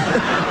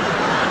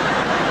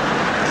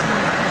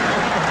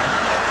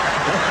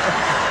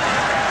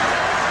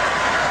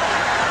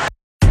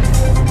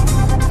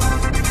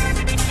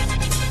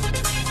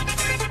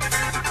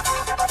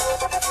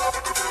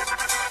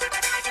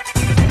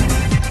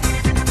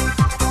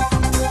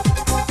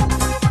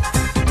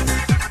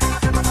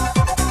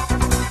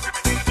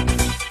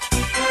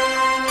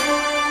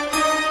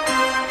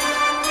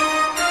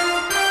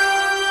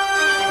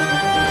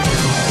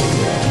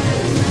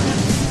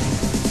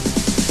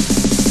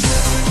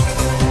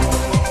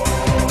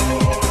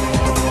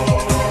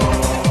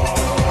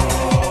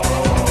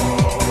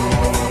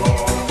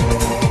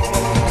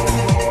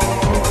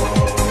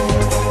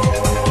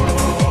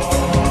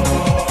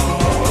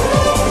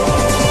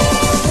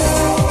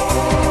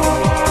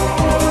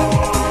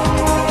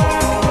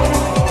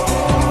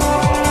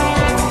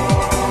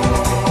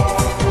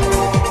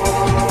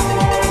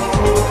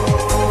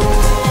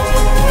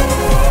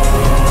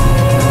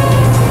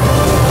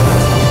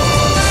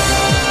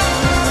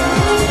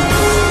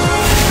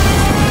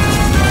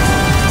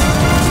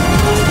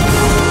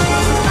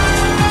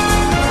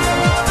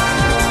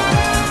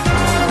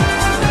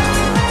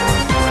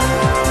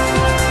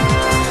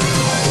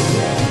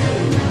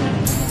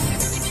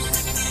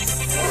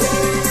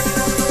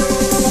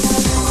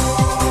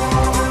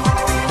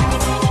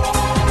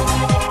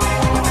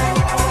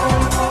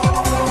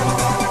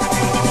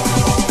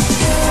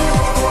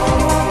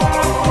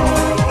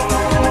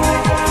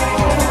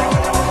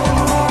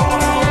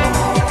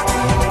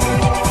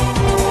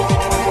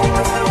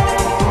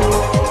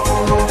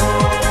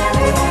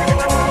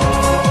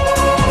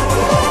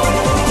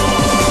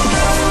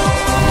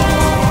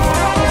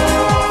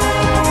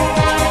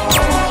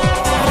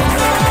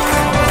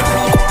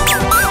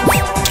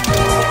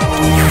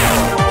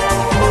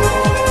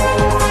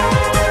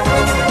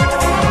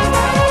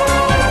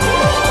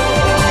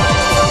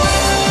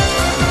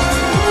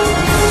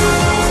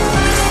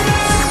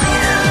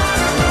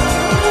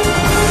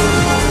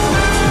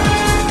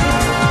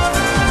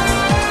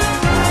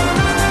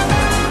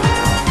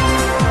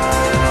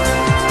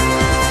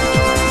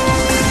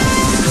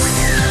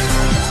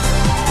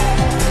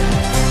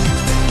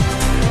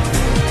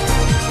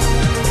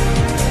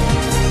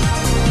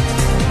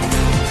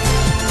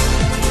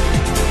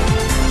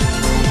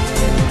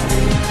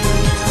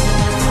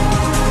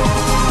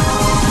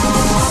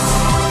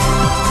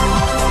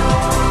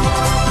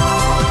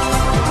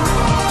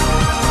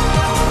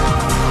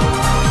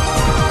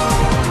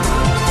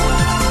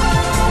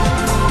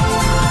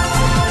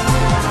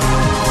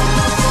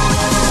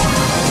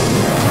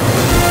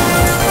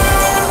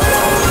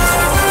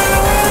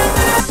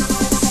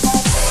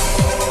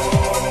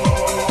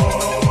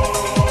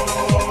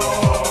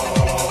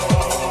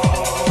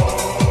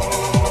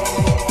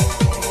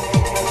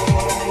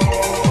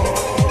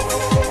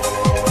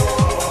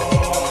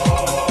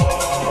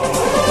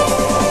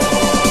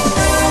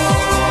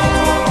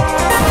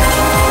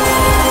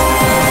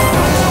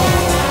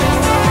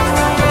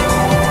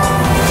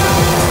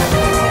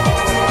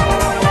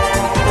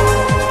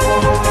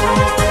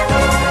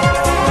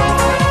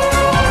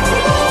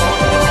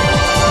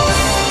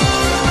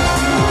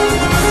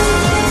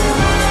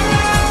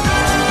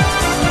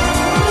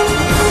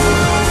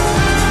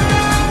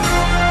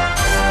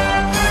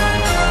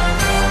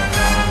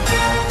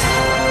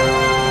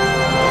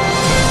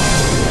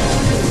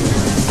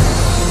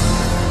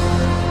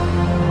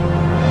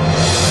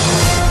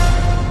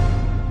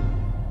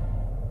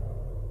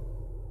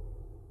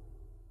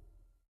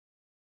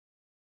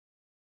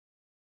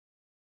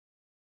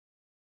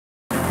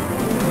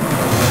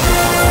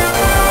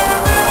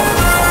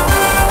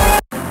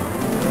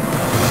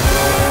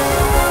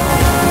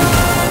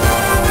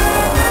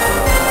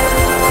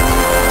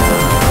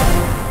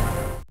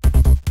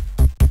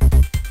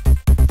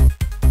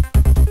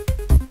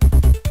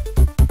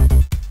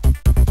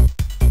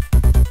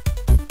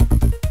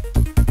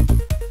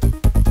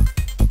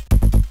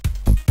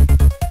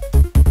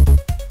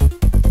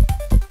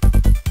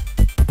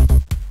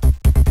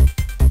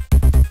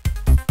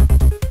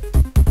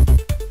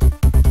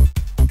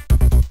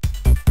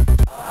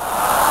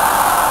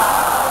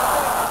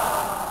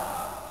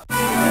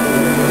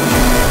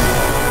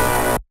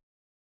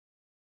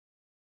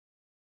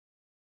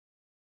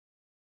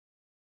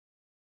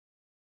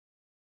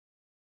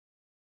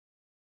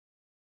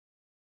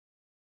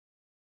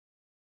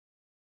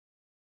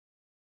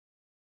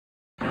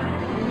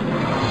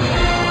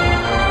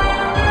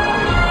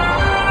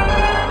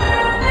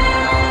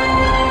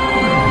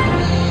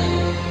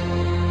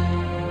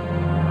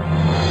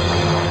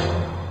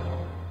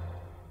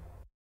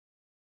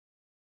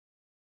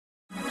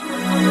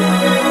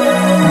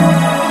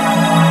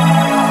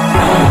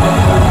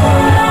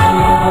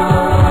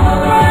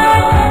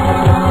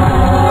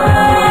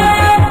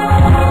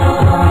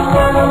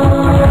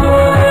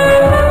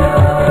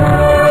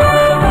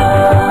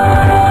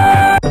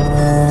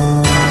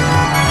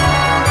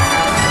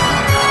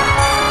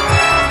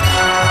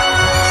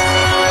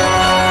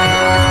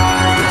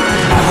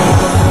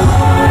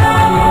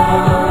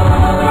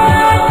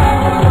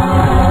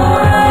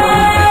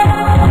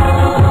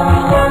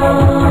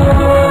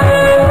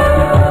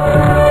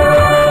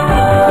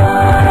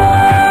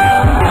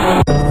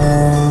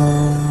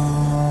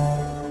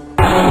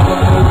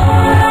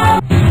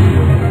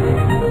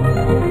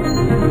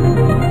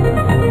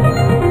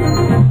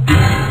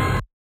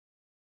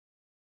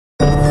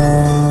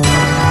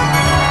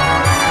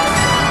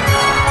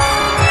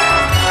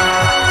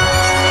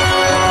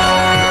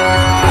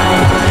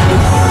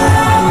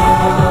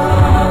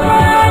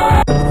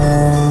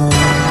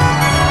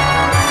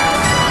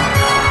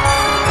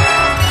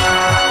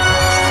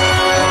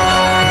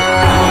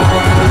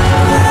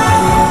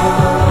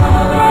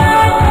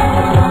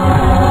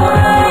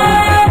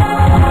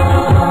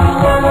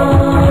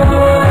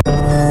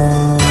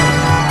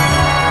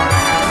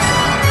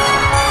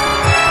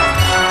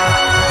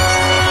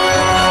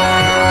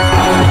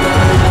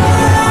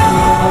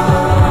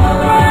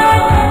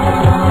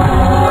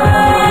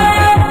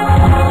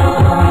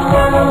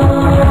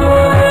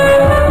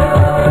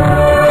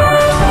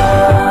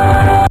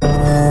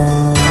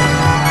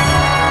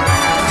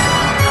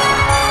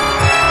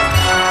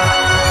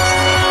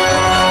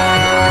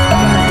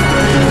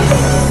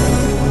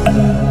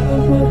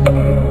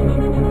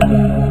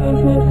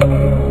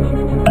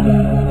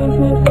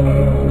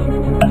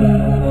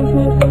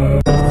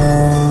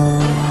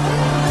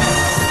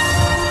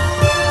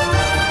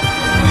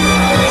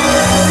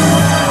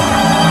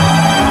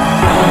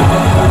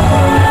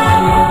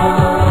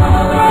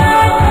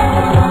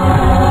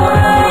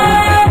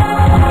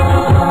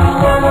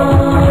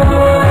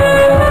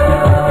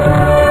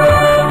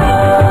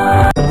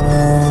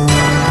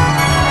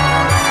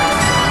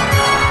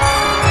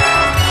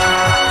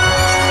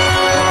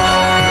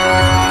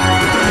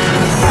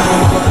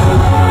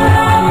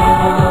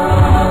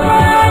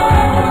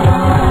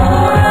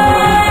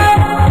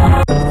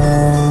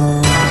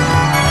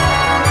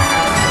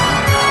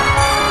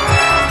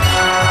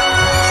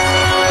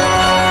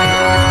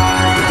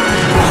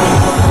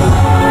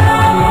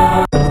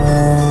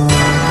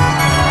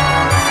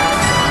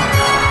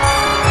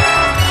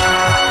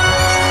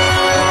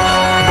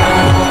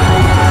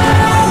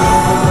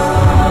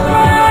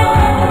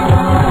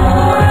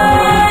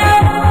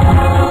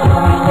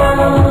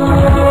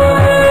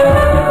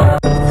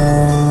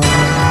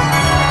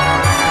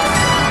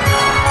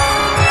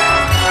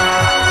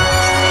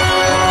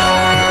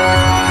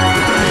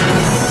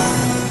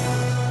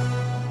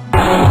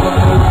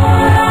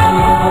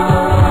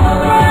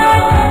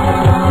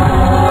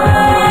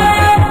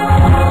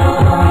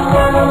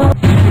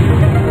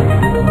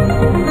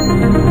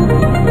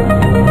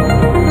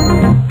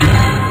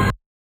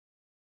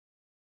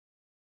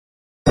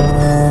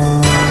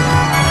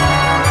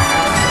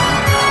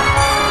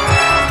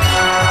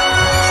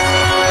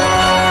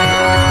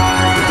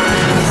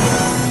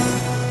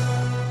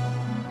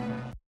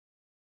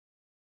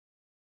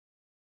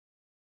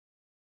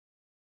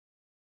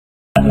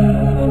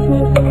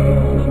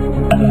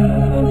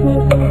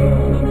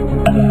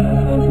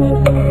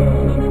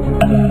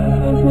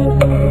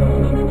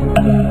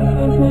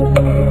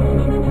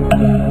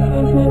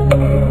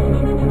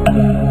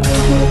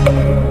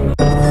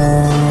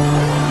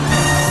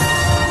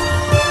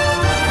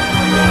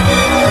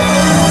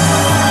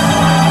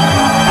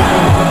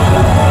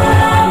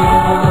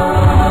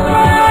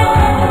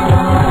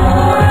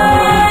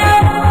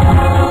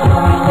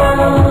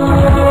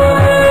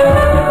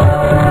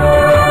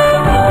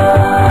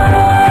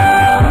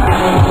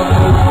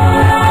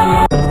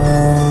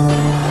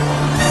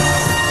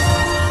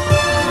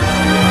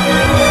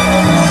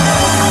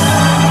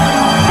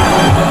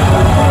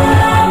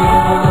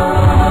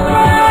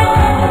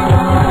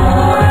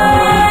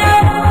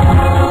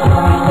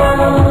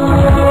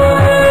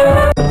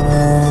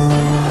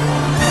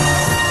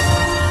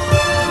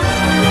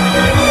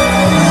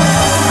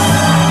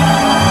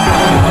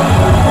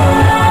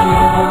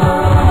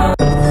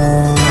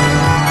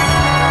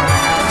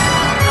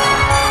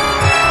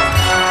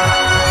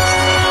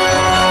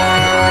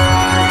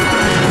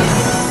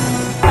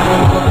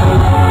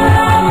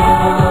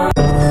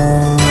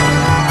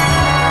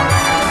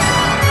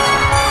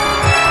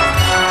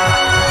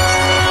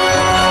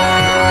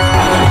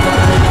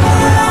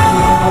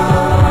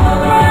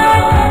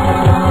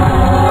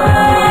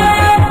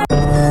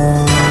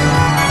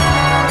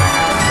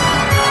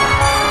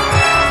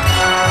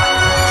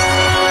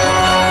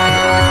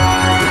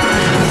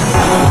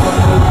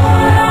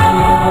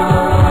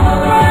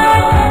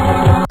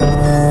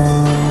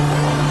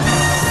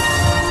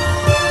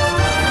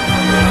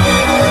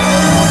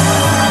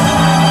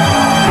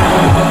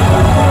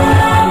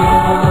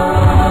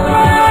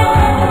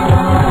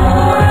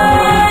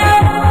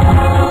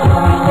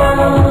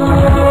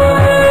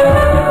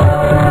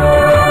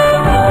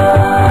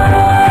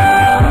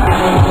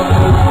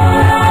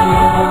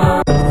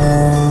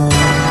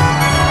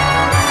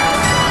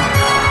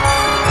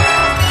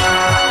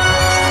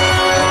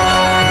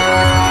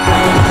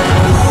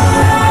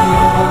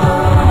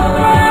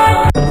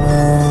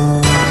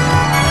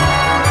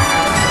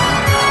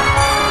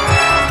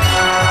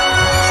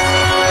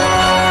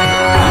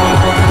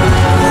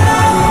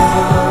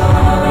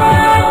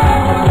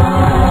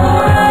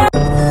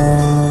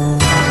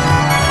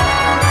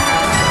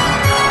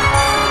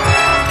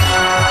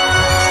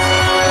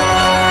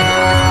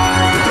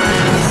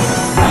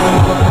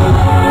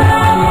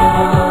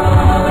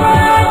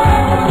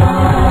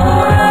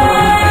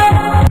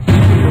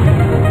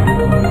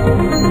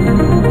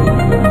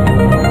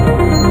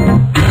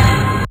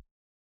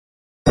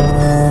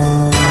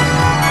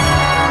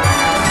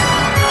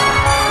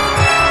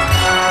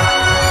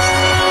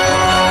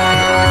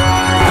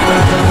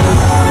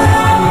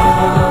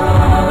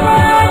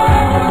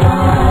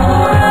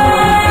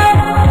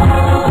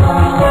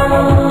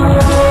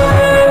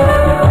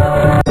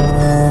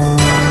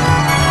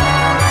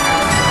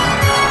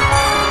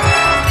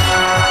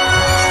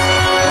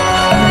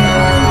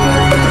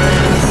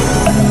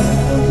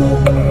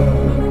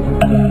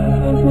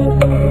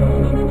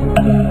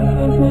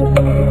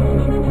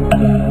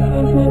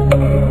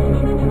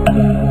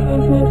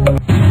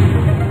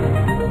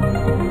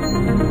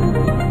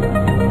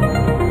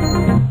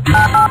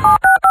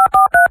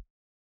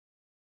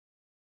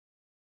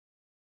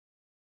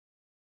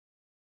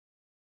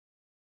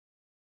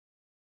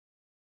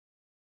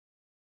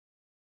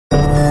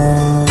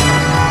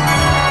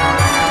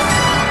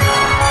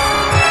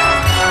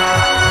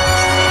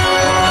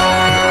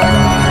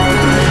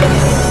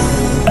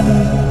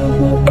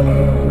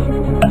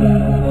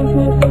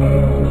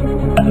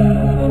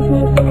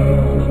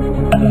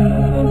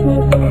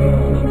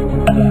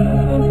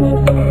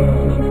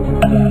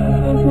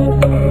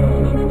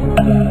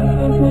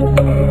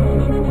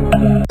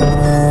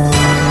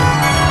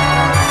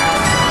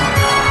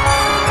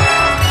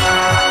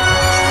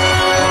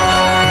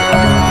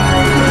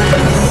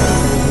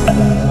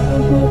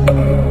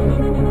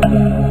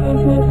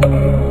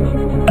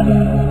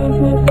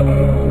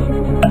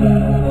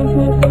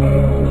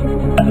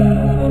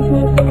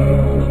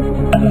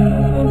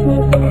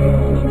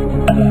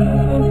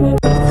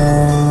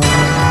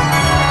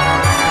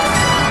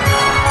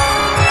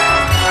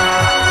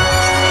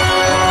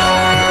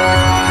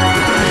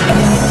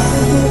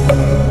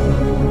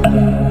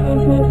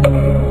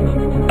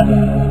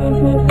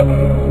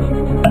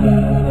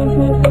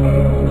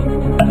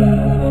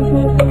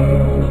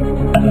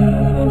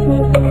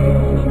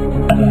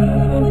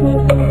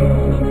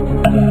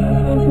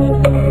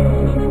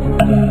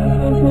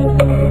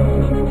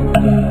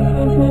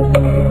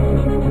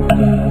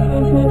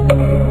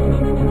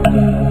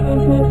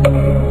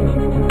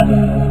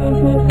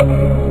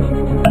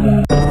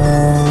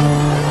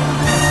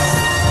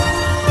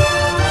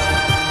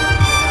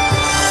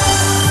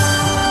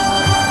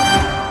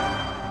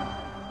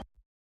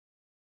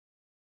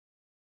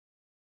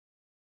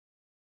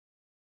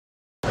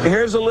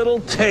 Here's a little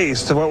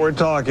taste of what we're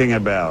talking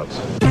about.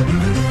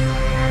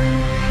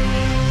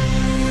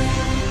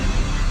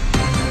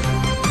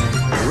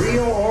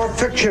 Real or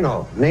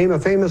fictional? Name a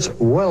famous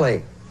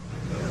Willie.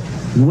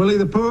 Willie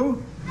the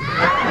Pooh?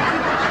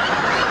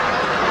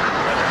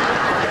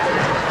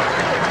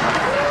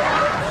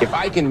 If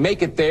I can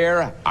make it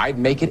there, I'd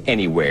make it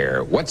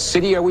anywhere. What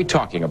city are we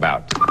talking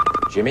about?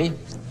 Jimmy?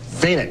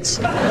 Phoenix.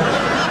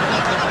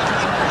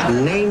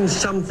 Name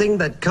something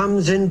that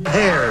comes in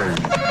pairs.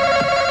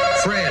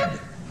 Fred.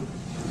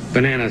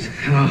 Bananas.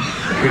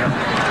 Oh, yeah.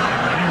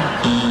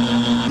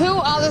 Who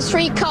are the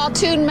three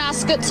cartoon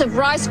mascots of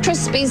Rice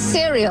Krispies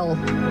cereal?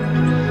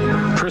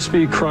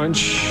 Crispy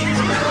Crunch.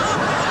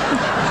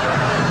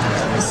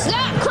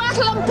 Snap,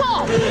 crackle, and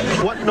pop!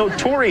 What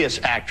notorious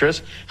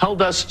actress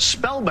held us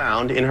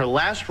spellbound in her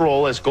last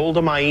role as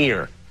Golda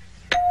Meir?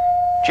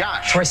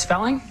 Josh. Troy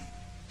Spelling?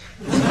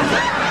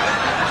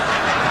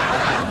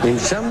 Name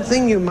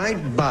something you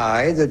might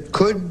buy that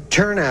could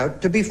turn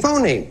out to be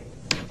phony.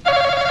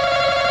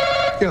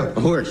 Yeah, a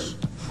horse.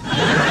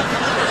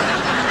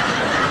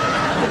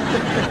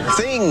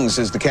 Things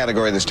is the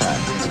category this time.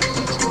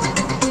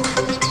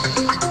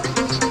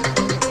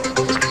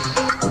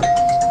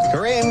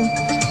 Corinne.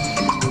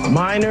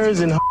 Miners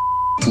and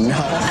No.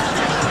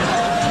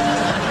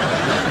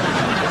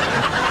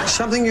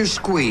 Something you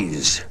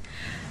squeeze.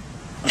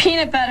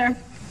 Peanut butter.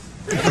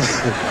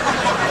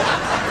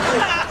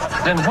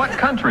 In what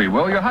country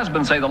will your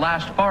husband say the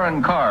last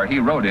foreign car he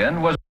rode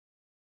in was...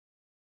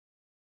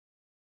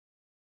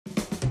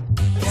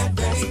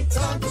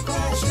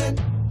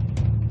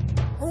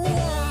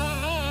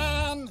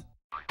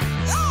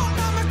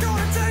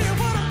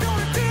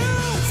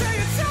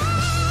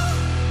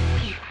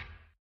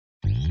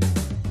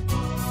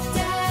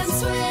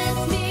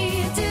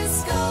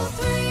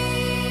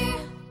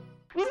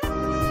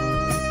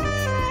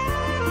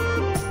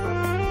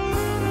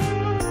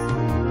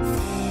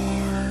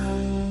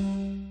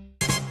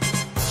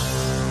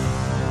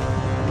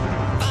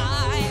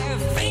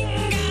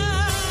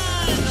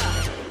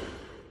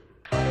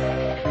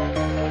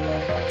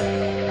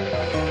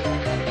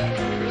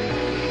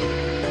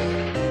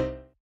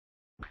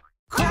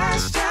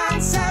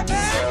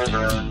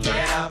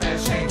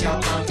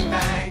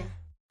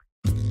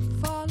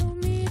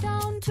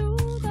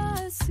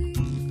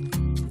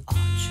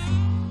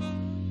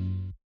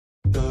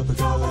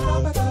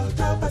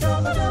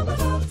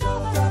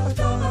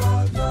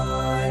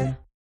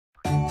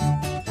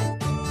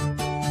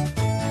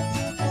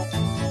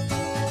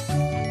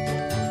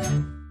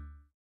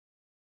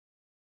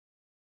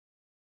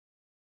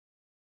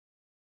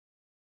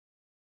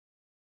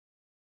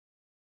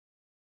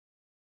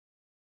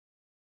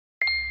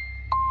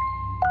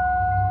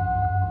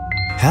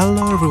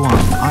 Hello everyone,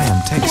 I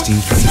am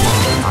TechSteve25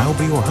 and I'll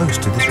be your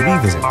host to this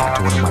revisit back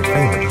to one of my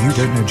favourite You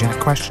Don't Know Jack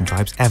question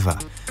types ever.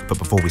 But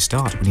before we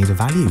start, we need a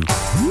value.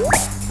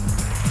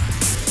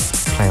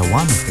 Player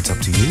 1, it's up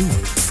to you.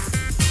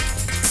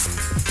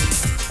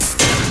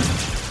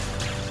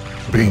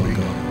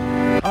 Bingo.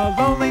 A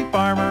lonely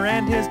farmer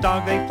and his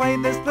dog, they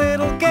played this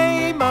little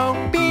game.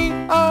 O-B-O-I-N-K,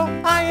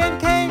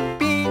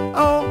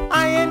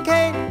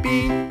 B-O-I-N-K,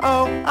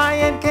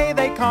 B-O-I-N-K,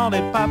 they called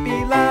it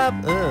puppy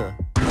love. Ugh.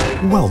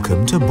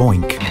 Welcome to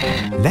Boink.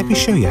 Let me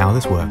show you how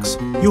this works.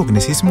 You're going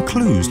to see some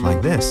clues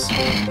like this.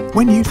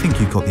 When you think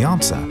you've got the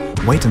answer,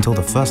 wait until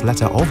the first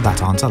letter of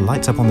that answer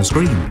lights up on the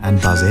screen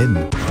and buzz in.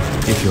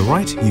 If you're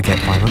right, you get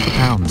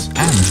 £500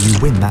 and you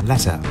win that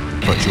letter.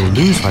 But you'll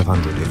lose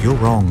 500 if you're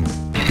wrong.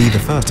 Be the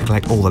first to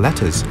collect all the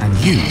letters and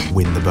you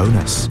win the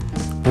bonus.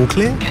 All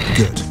clear?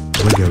 Good.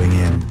 We're going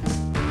in.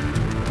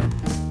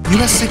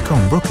 US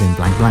sitcom Brooklyn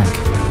blank blank.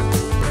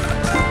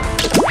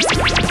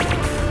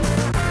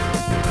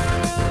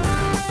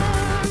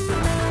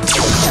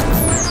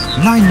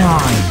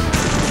 Nine-Nine.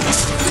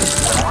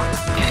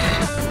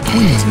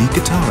 Queen's lead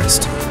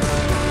guitarist.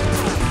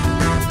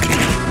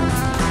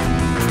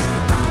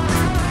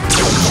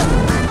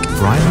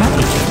 Brian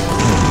May.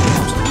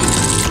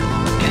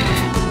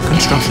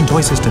 Construction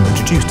toy system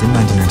introduced in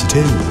 1992.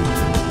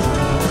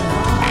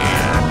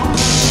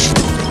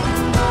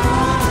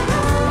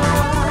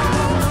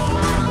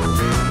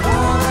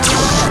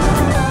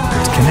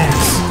 It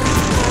connects.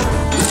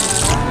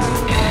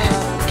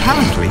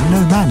 Apparently,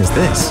 no man is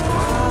this.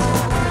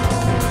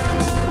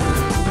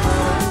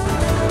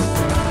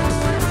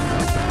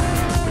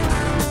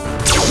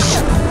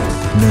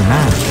 No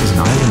Man is an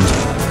island.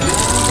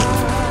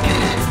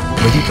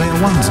 Ready Player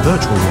One's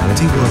virtual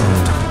reality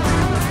world.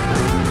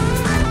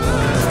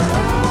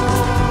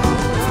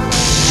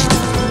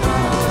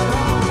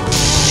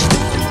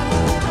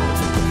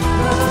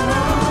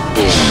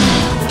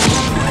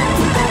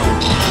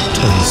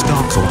 Tony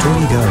Stark's alter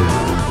ego.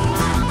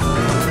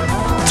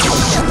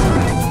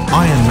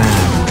 Iron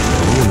Man,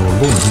 for all your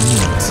laundry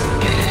needs.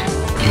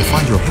 You'll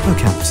find your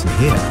hippocampus in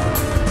here.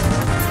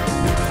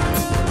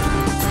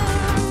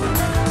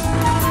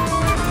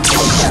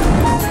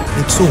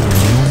 It's all in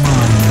your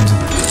mind.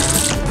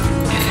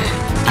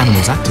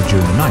 Animals active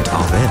during the night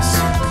are this.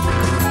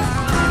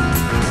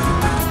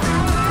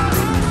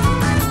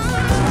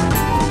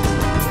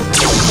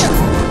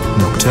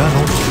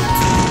 Eternal.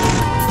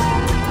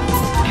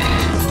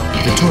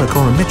 Victoria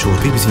Coren Mitchell's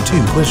BBC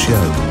Two quiz show.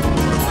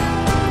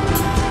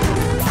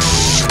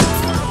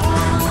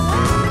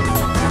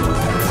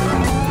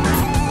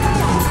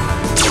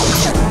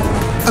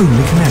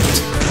 Only Connect.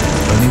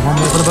 Only one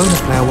more for the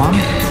bonus player one.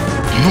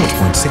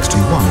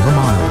 0.621 of a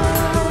mile.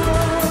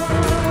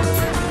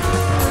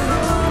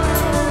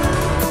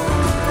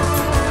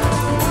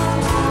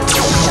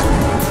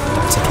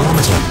 That's a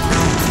kilometre.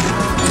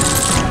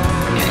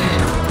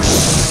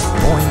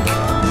 Boink.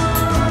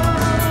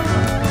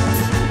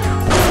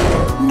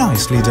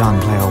 Nicely done,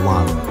 player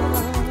one.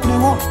 You know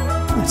what?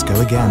 Let's go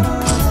again.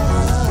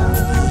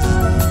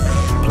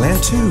 Player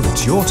two,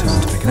 it's your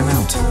turn to pick an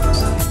amount.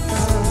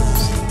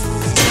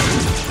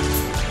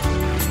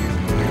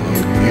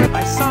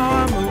 I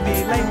saw a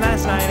movie late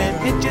last night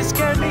and it just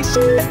scared me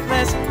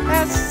shitless.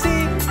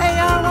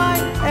 S-C-A-R-Y,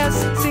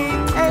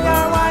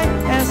 S-C-A-R-Y,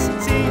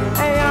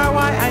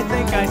 S-C-A-R-Y. I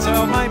think I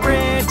saw my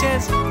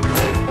bridges.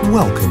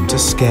 Welcome to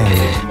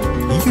Scary.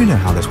 You know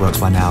how this works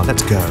by now,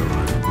 let's go.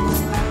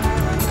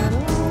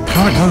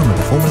 Current home of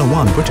the Formula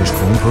 1 British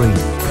Grand Prix.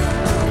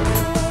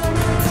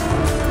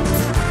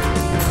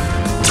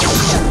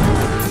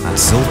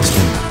 That's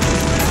Silverstone.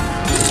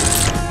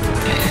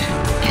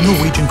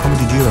 Norwegian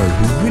comedy duo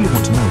who really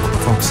want to know what the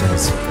fox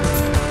says.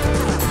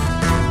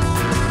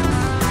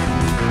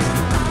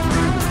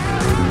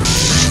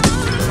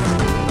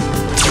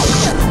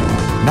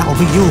 That'll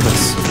be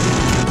Ylvis.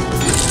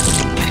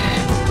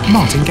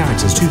 Martin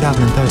Garrix's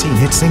 2013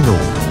 hit single.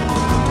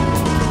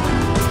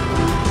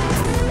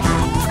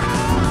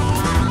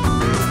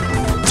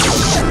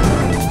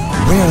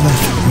 Where are the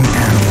fucking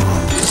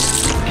animals?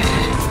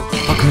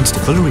 Buckminster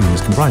Fullerene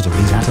is comprised of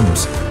these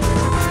atoms.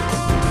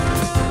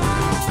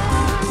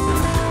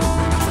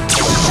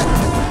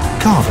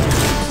 Carbon,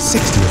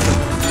 60 of them.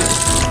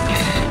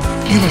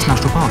 US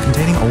National Park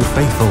containing Old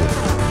Faithful.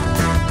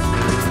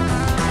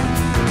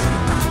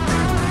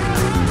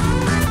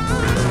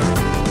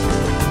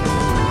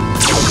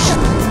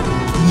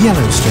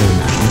 Yellowstone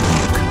National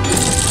Park.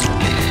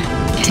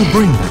 To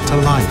bring that to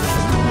life.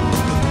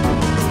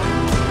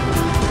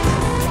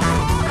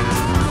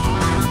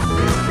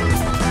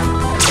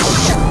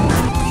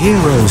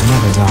 Heroes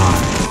never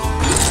die.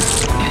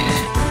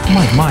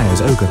 Mike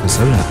Myers' Ogre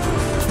Persona.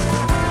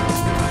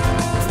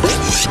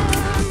 Shrek.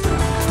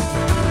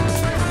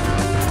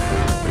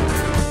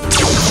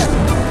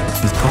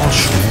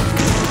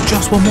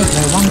 Just one more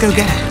player, one go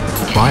get it.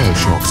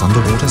 Bioshock's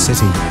Underwater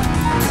City.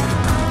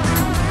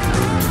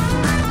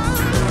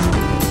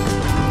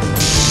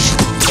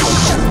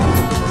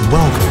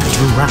 Welcome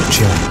to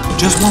Rapture.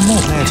 Just one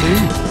more player too.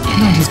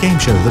 90s game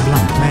show The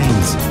Blank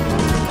Maze.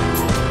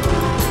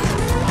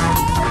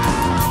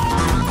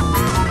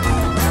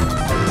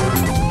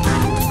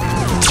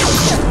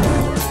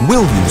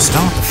 Will you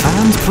start the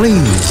fans,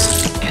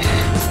 please?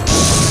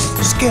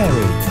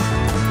 Scary.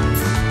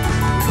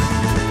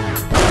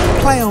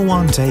 Player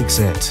one takes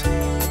it.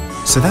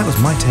 So that was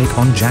my take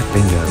on Jack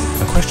Bingo,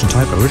 a question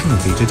type originally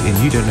featured in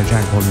You Don't Know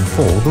Jack Volume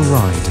 4, The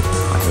Ride.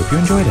 I hope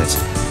you enjoyed it.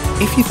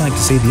 If you'd like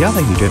to see the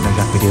other You Don't Know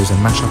Jack videos and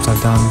mashups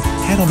I've done,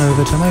 head on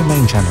over to my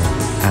main channel.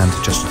 And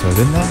just to throw it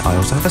in there, I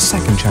also have a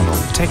second channel,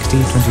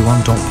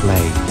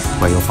 TexD21.play,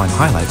 where you'll find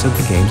highlights of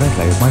the games I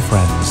play with my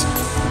friends.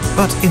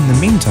 But in the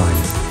meantime,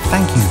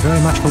 thank you very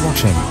much for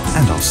watching,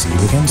 and I'll see you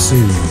again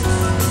soon.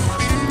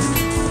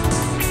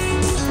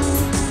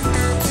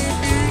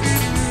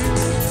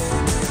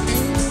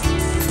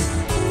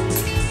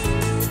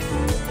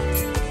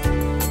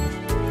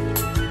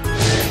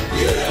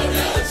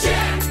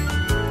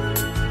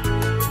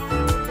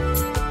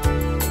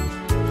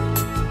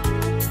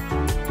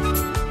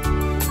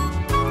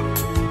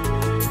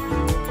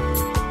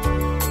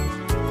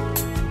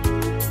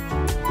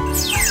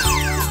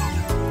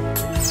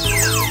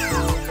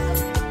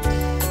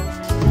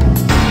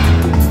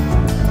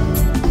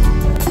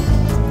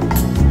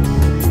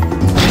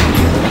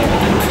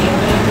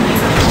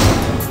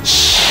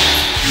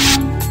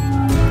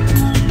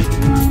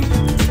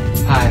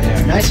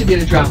 Nice of you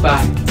to drop by.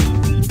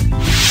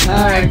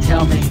 Alright,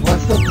 tell me,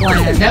 what's the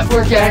plan?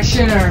 Network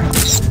action or...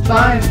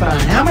 Fine.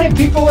 How many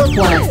people are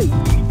playing?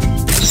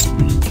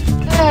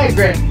 Hey,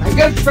 great. My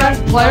good friend,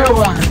 Player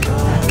One.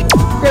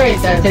 Great,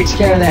 that takes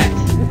care of that.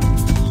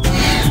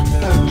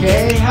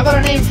 Okay, how about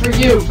a name for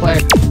you, Player?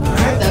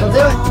 Alright, that'll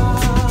do it.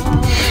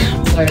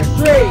 Player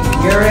 3,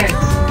 you're in.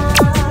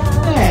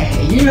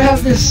 Hey, you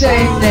have the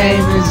same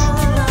name as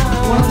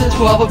one of the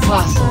 12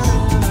 apostles.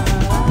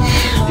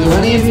 Do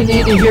any of you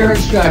need to hear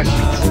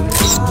instructions?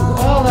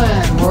 Well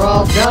then, we're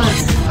all done.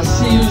 I'll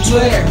see you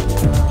later.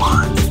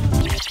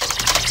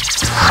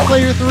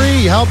 Player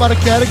 3, how about a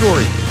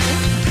category?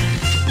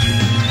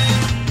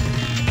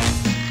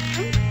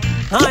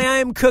 Hi,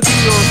 I'm Cookie,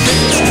 your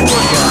Fibbage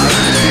tour guide.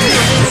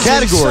 The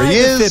category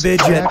is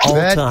Fibbage at all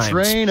that times.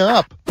 train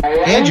up.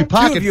 And you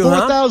pocket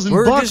 $4,000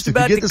 We're bucks just if you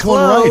about get to this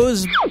one right.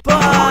 close, but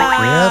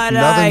I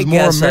nothing's more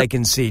guess I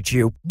can seat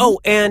you. Oh,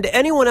 and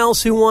anyone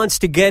else who wants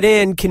to get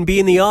in can be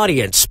in the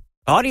audience.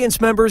 Audience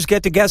members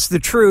get to guess the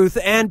truth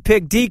and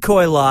pick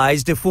decoy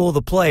lies to fool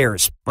the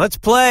players. Let's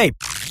play.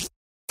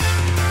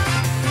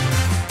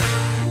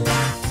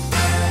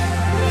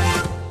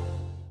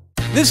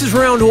 This is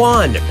round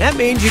 1. That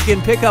means you can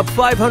pick up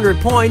 500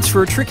 points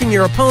for tricking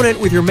your opponent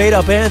with your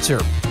made-up answer.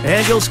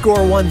 And you'll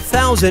score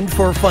 1,000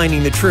 for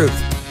finding the truth.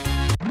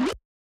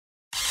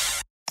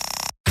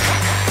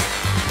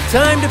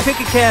 Time to pick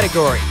a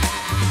category.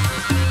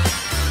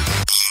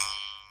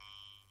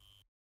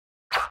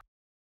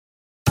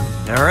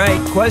 All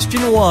right,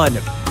 question 1.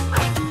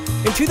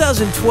 In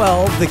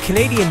 2012, the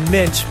Canadian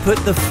Mint put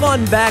the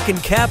fun back in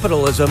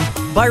capitalism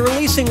by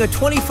releasing a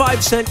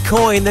 25-cent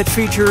coin that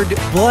featured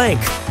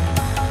blank.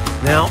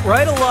 Now,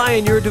 write a lie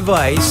in your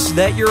device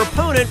that your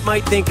opponent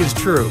might think is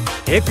true.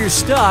 If you're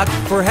stuck,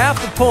 for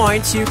half the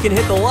points, you can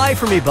hit the Lie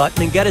For Me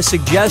button and get a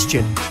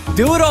suggestion.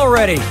 Do it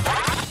already!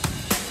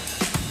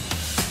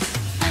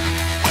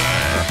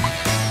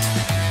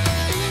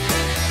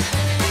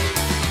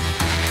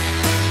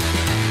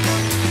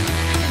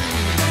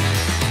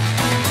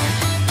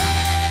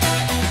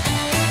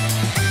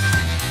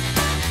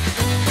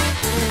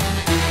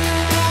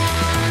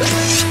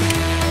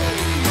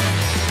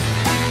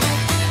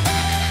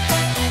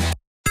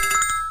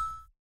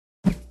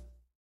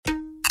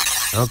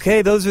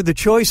 Okay, those are the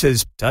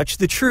choices. Touch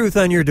the truth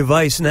on your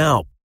device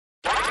now.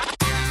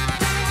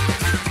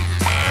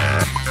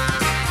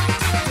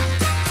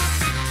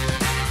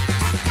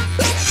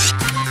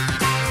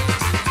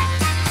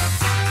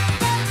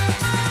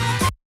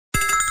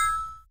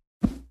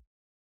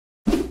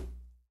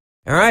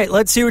 All right,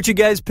 let's see what you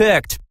guys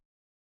picked.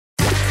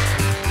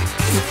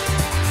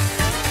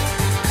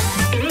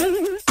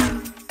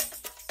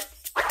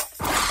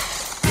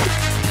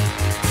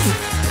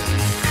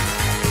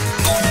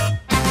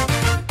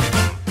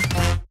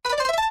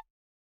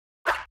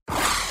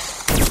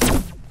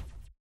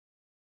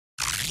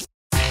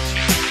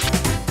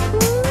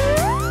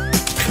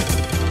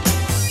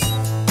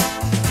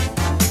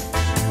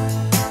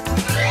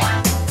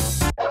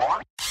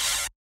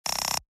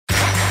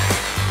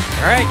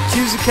 All right,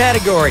 choose a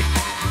category.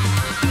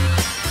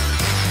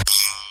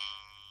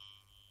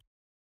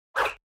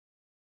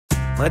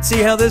 Let's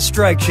see how this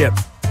strikes you.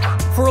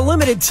 For a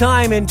limited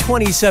time in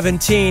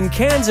 2017,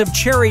 cans of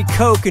Cherry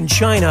Coke in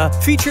China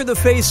feature the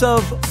face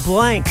of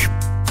blank.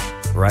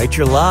 Write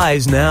your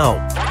lies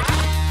now.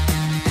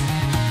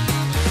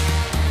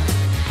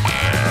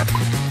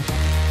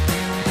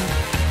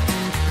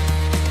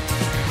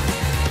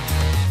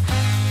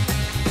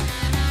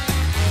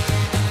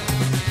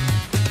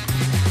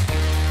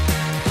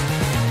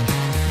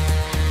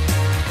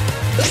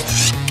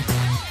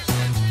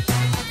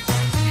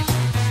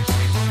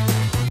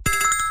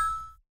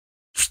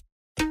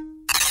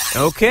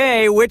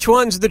 Okay, which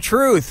one's the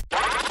truth?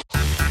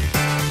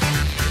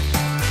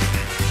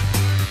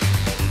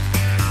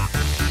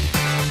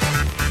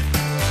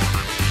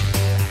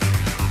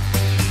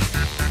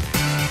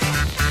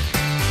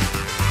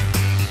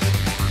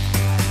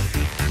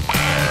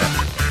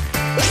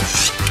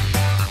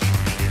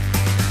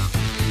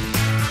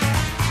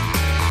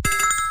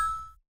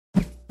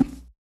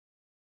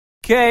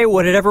 Okay,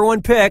 what did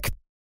everyone pick?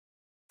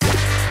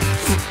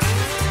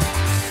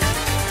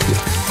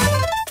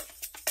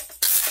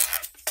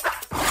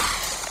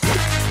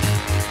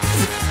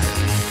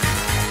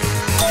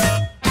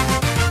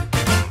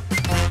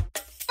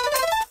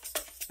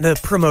 The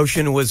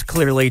promotion was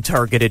clearly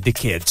targeted to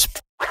kids.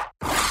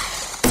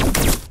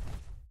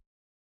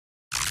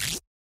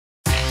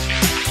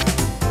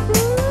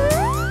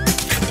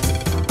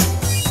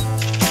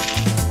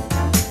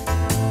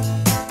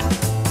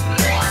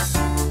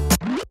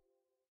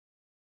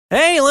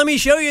 Hey, let me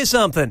show you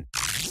something.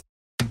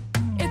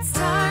 It's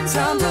time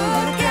to look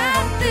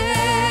at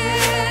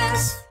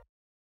this.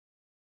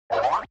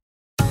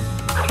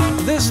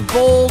 This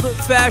bold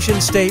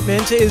fashion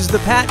statement is the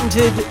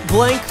patented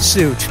blank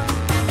suit.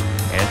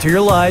 Enter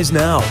your lies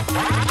now.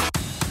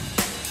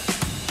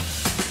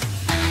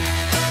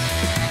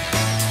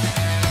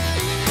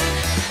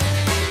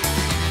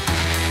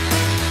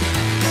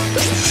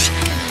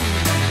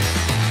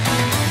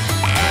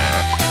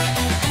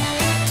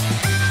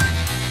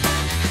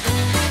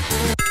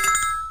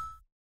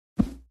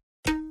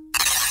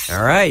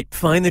 All right,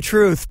 find the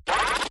truth.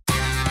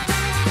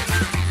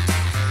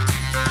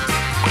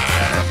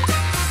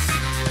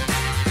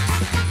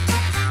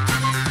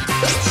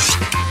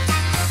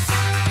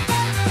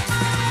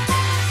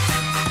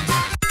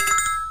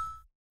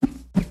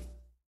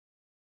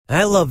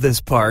 I love this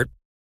part.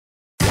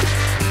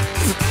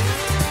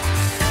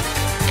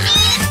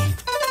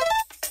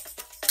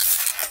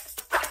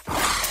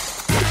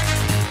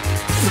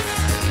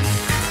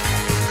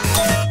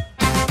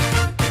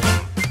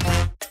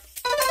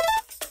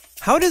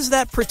 How does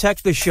that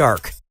protect the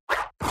shark?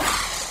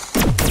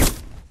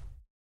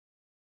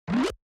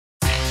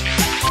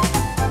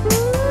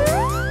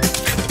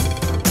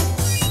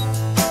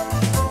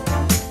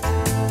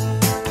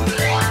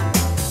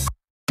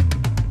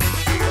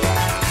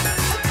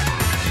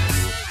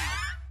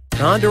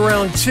 On to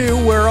round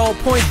 2, where all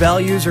point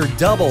values are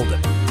doubled.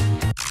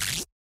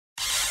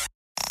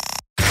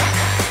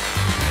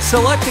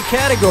 select a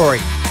category.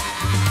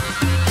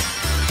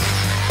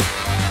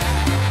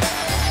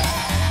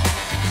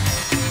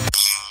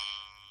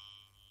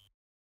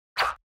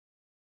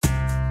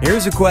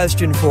 Here's a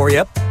question for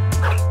you.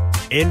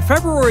 In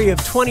February of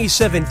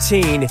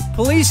 2017,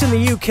 police in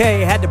the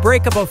UK had to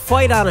break up a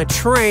fight on a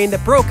train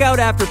that broke out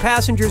after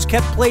passengers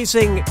kept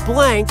placing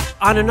blank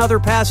on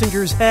another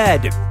passenger's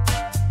head.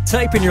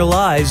 Type in your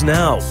lies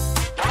now.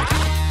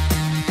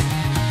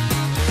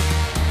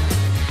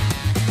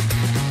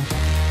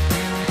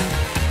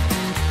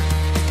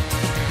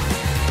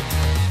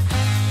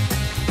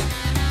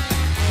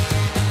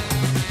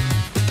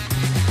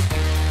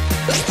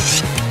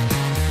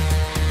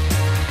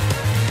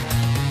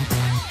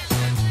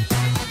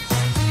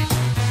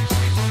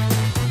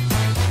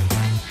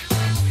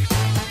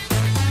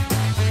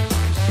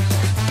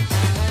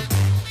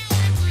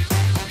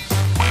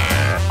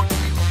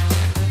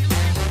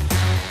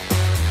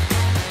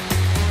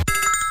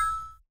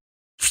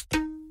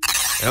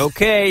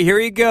 Okay, here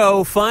you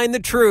go. Find the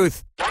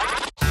truth.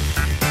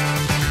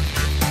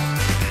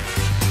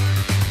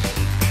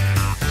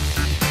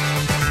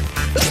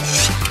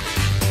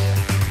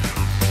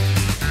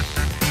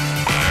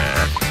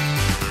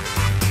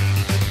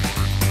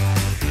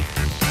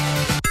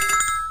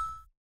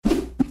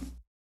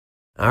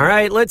 All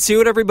right, let's see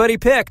what everybody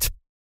picked.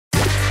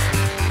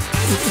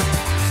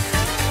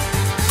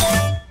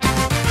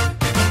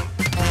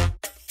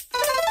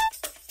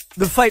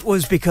 The fight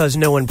was because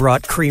no one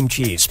brought cream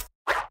cheese.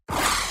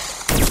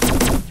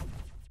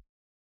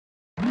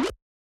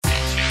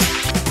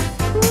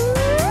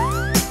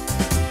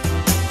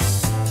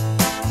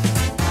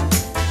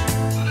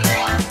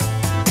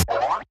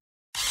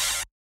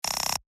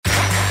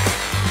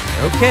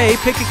 Okay,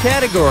 pick a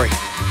category.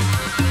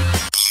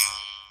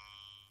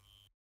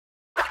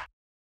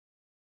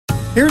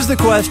 Here's the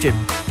question.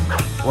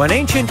 When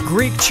ancient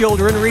Greek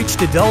children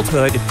reached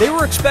adulthood, they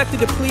were expected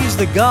to please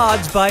the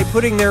gods by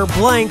putting their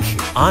blank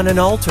on an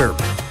altar.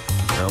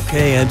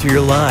 Okay, enter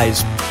your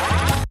lies.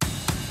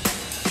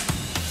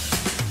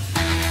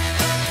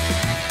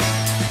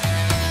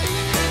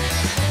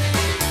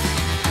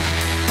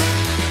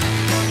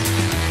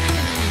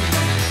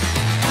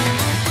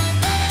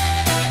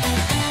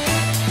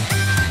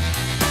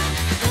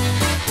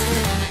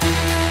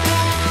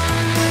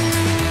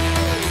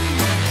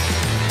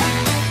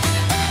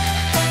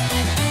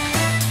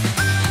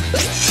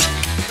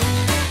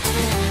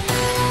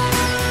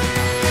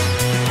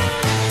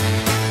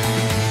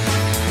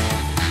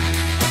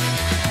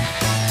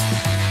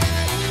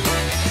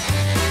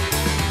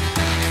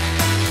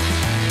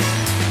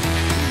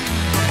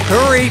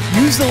 Hurry,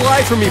 use the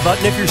lie for me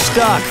button if you're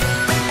stuck.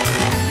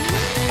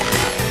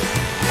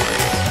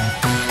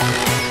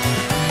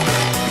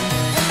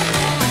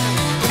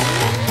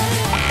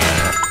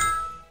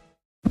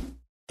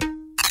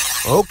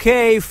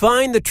 Okay,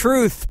 find the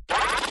truth.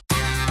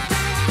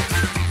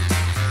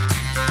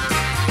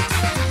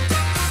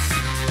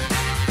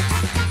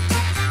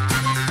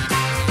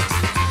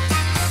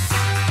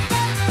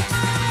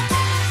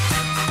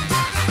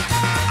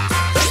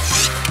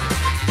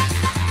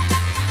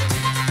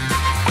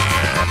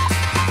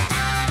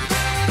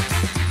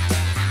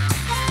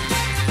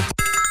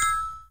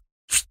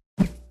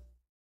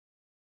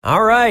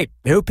 All right,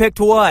 who picked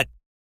what?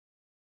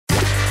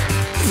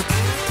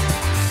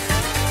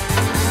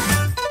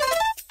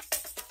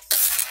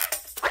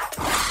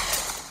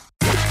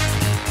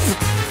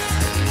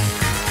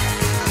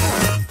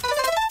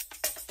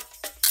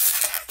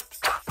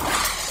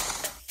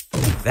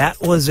 That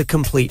was a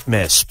complete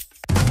miss.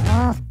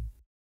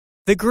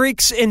 The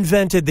Greeks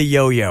invented the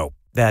yo-yo.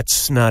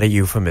 That's not a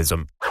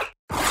euphemism.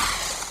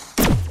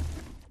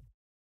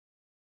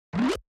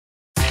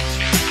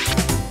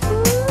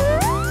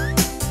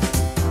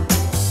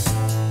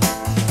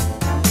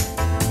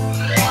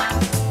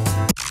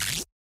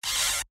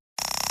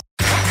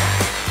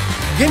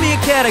 Give me a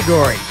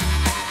category.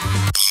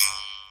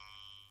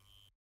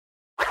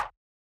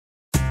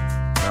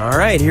 All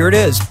right, here it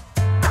is.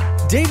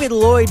 David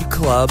Lloyd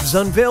Clubs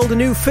unveiled a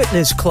new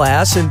fitness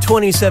class in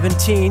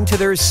 2017 to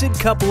their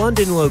Sidcup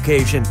London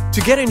location.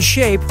 To get in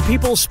shape,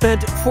 people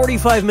spent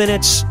 45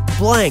 minutes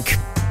blank.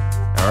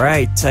 All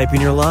right, type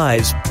in your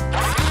lies.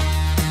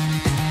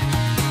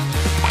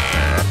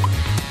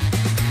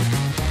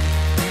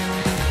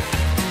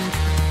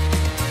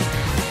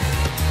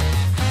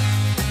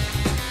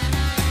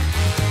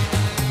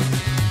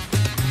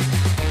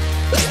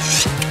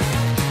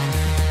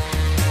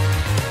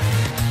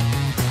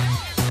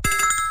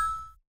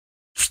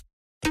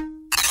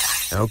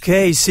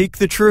 Okay, seek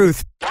the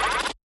truth.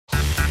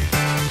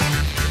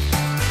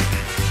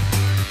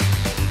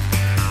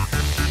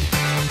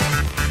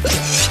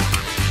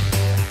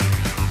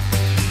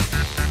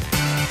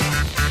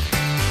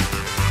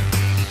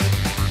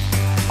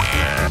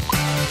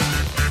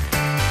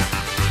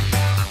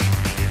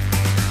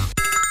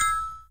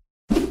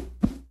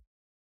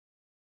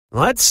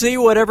 Let's see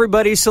what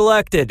everybody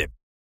selected.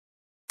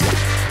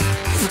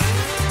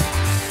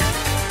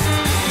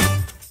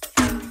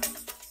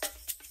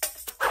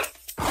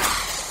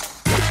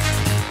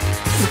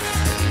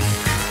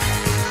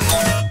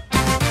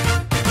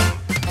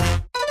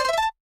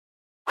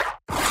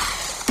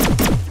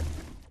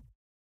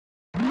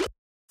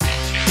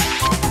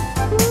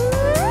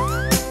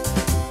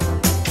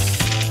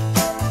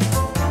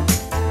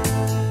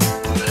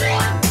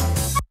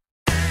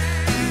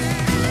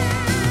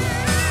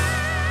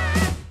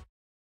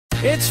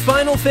 It's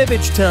final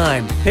fibbage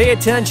time. Pay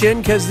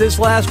attention, because this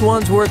last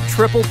one's worth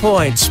triple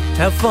points.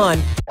 Have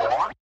fun.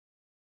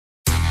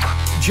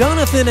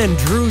 Jonathan and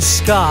Drew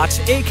Scott,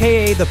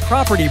 a.k.a. the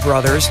Property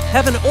Brothers,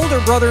 have an older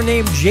brother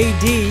named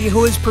J.D.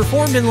 who has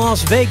performed in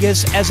Las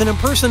Vegas as an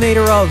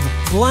impersonator of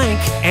blank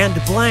and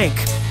blank.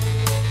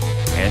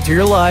 Enter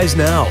your lies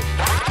now.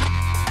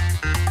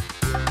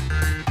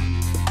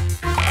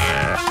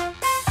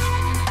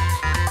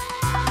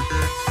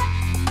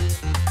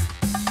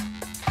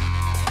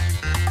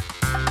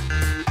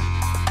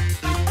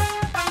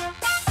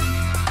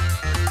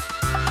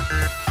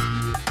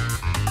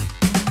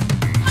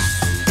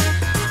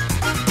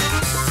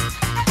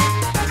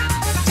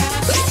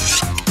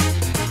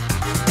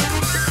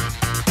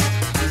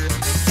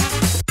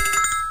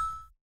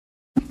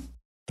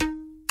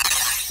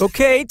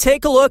 Okay,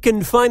 take a look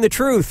and find the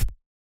truth.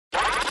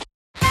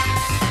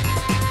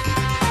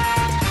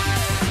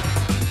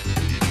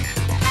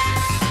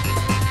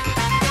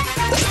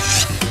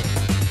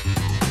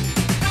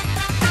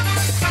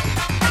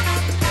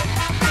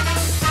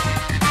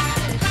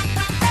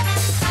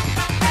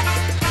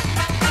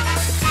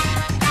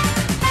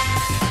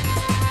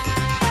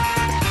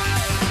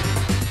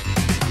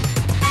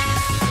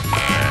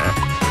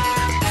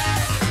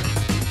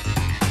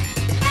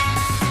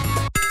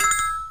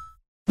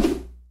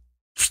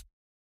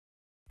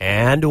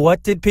 And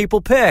what did people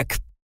pick?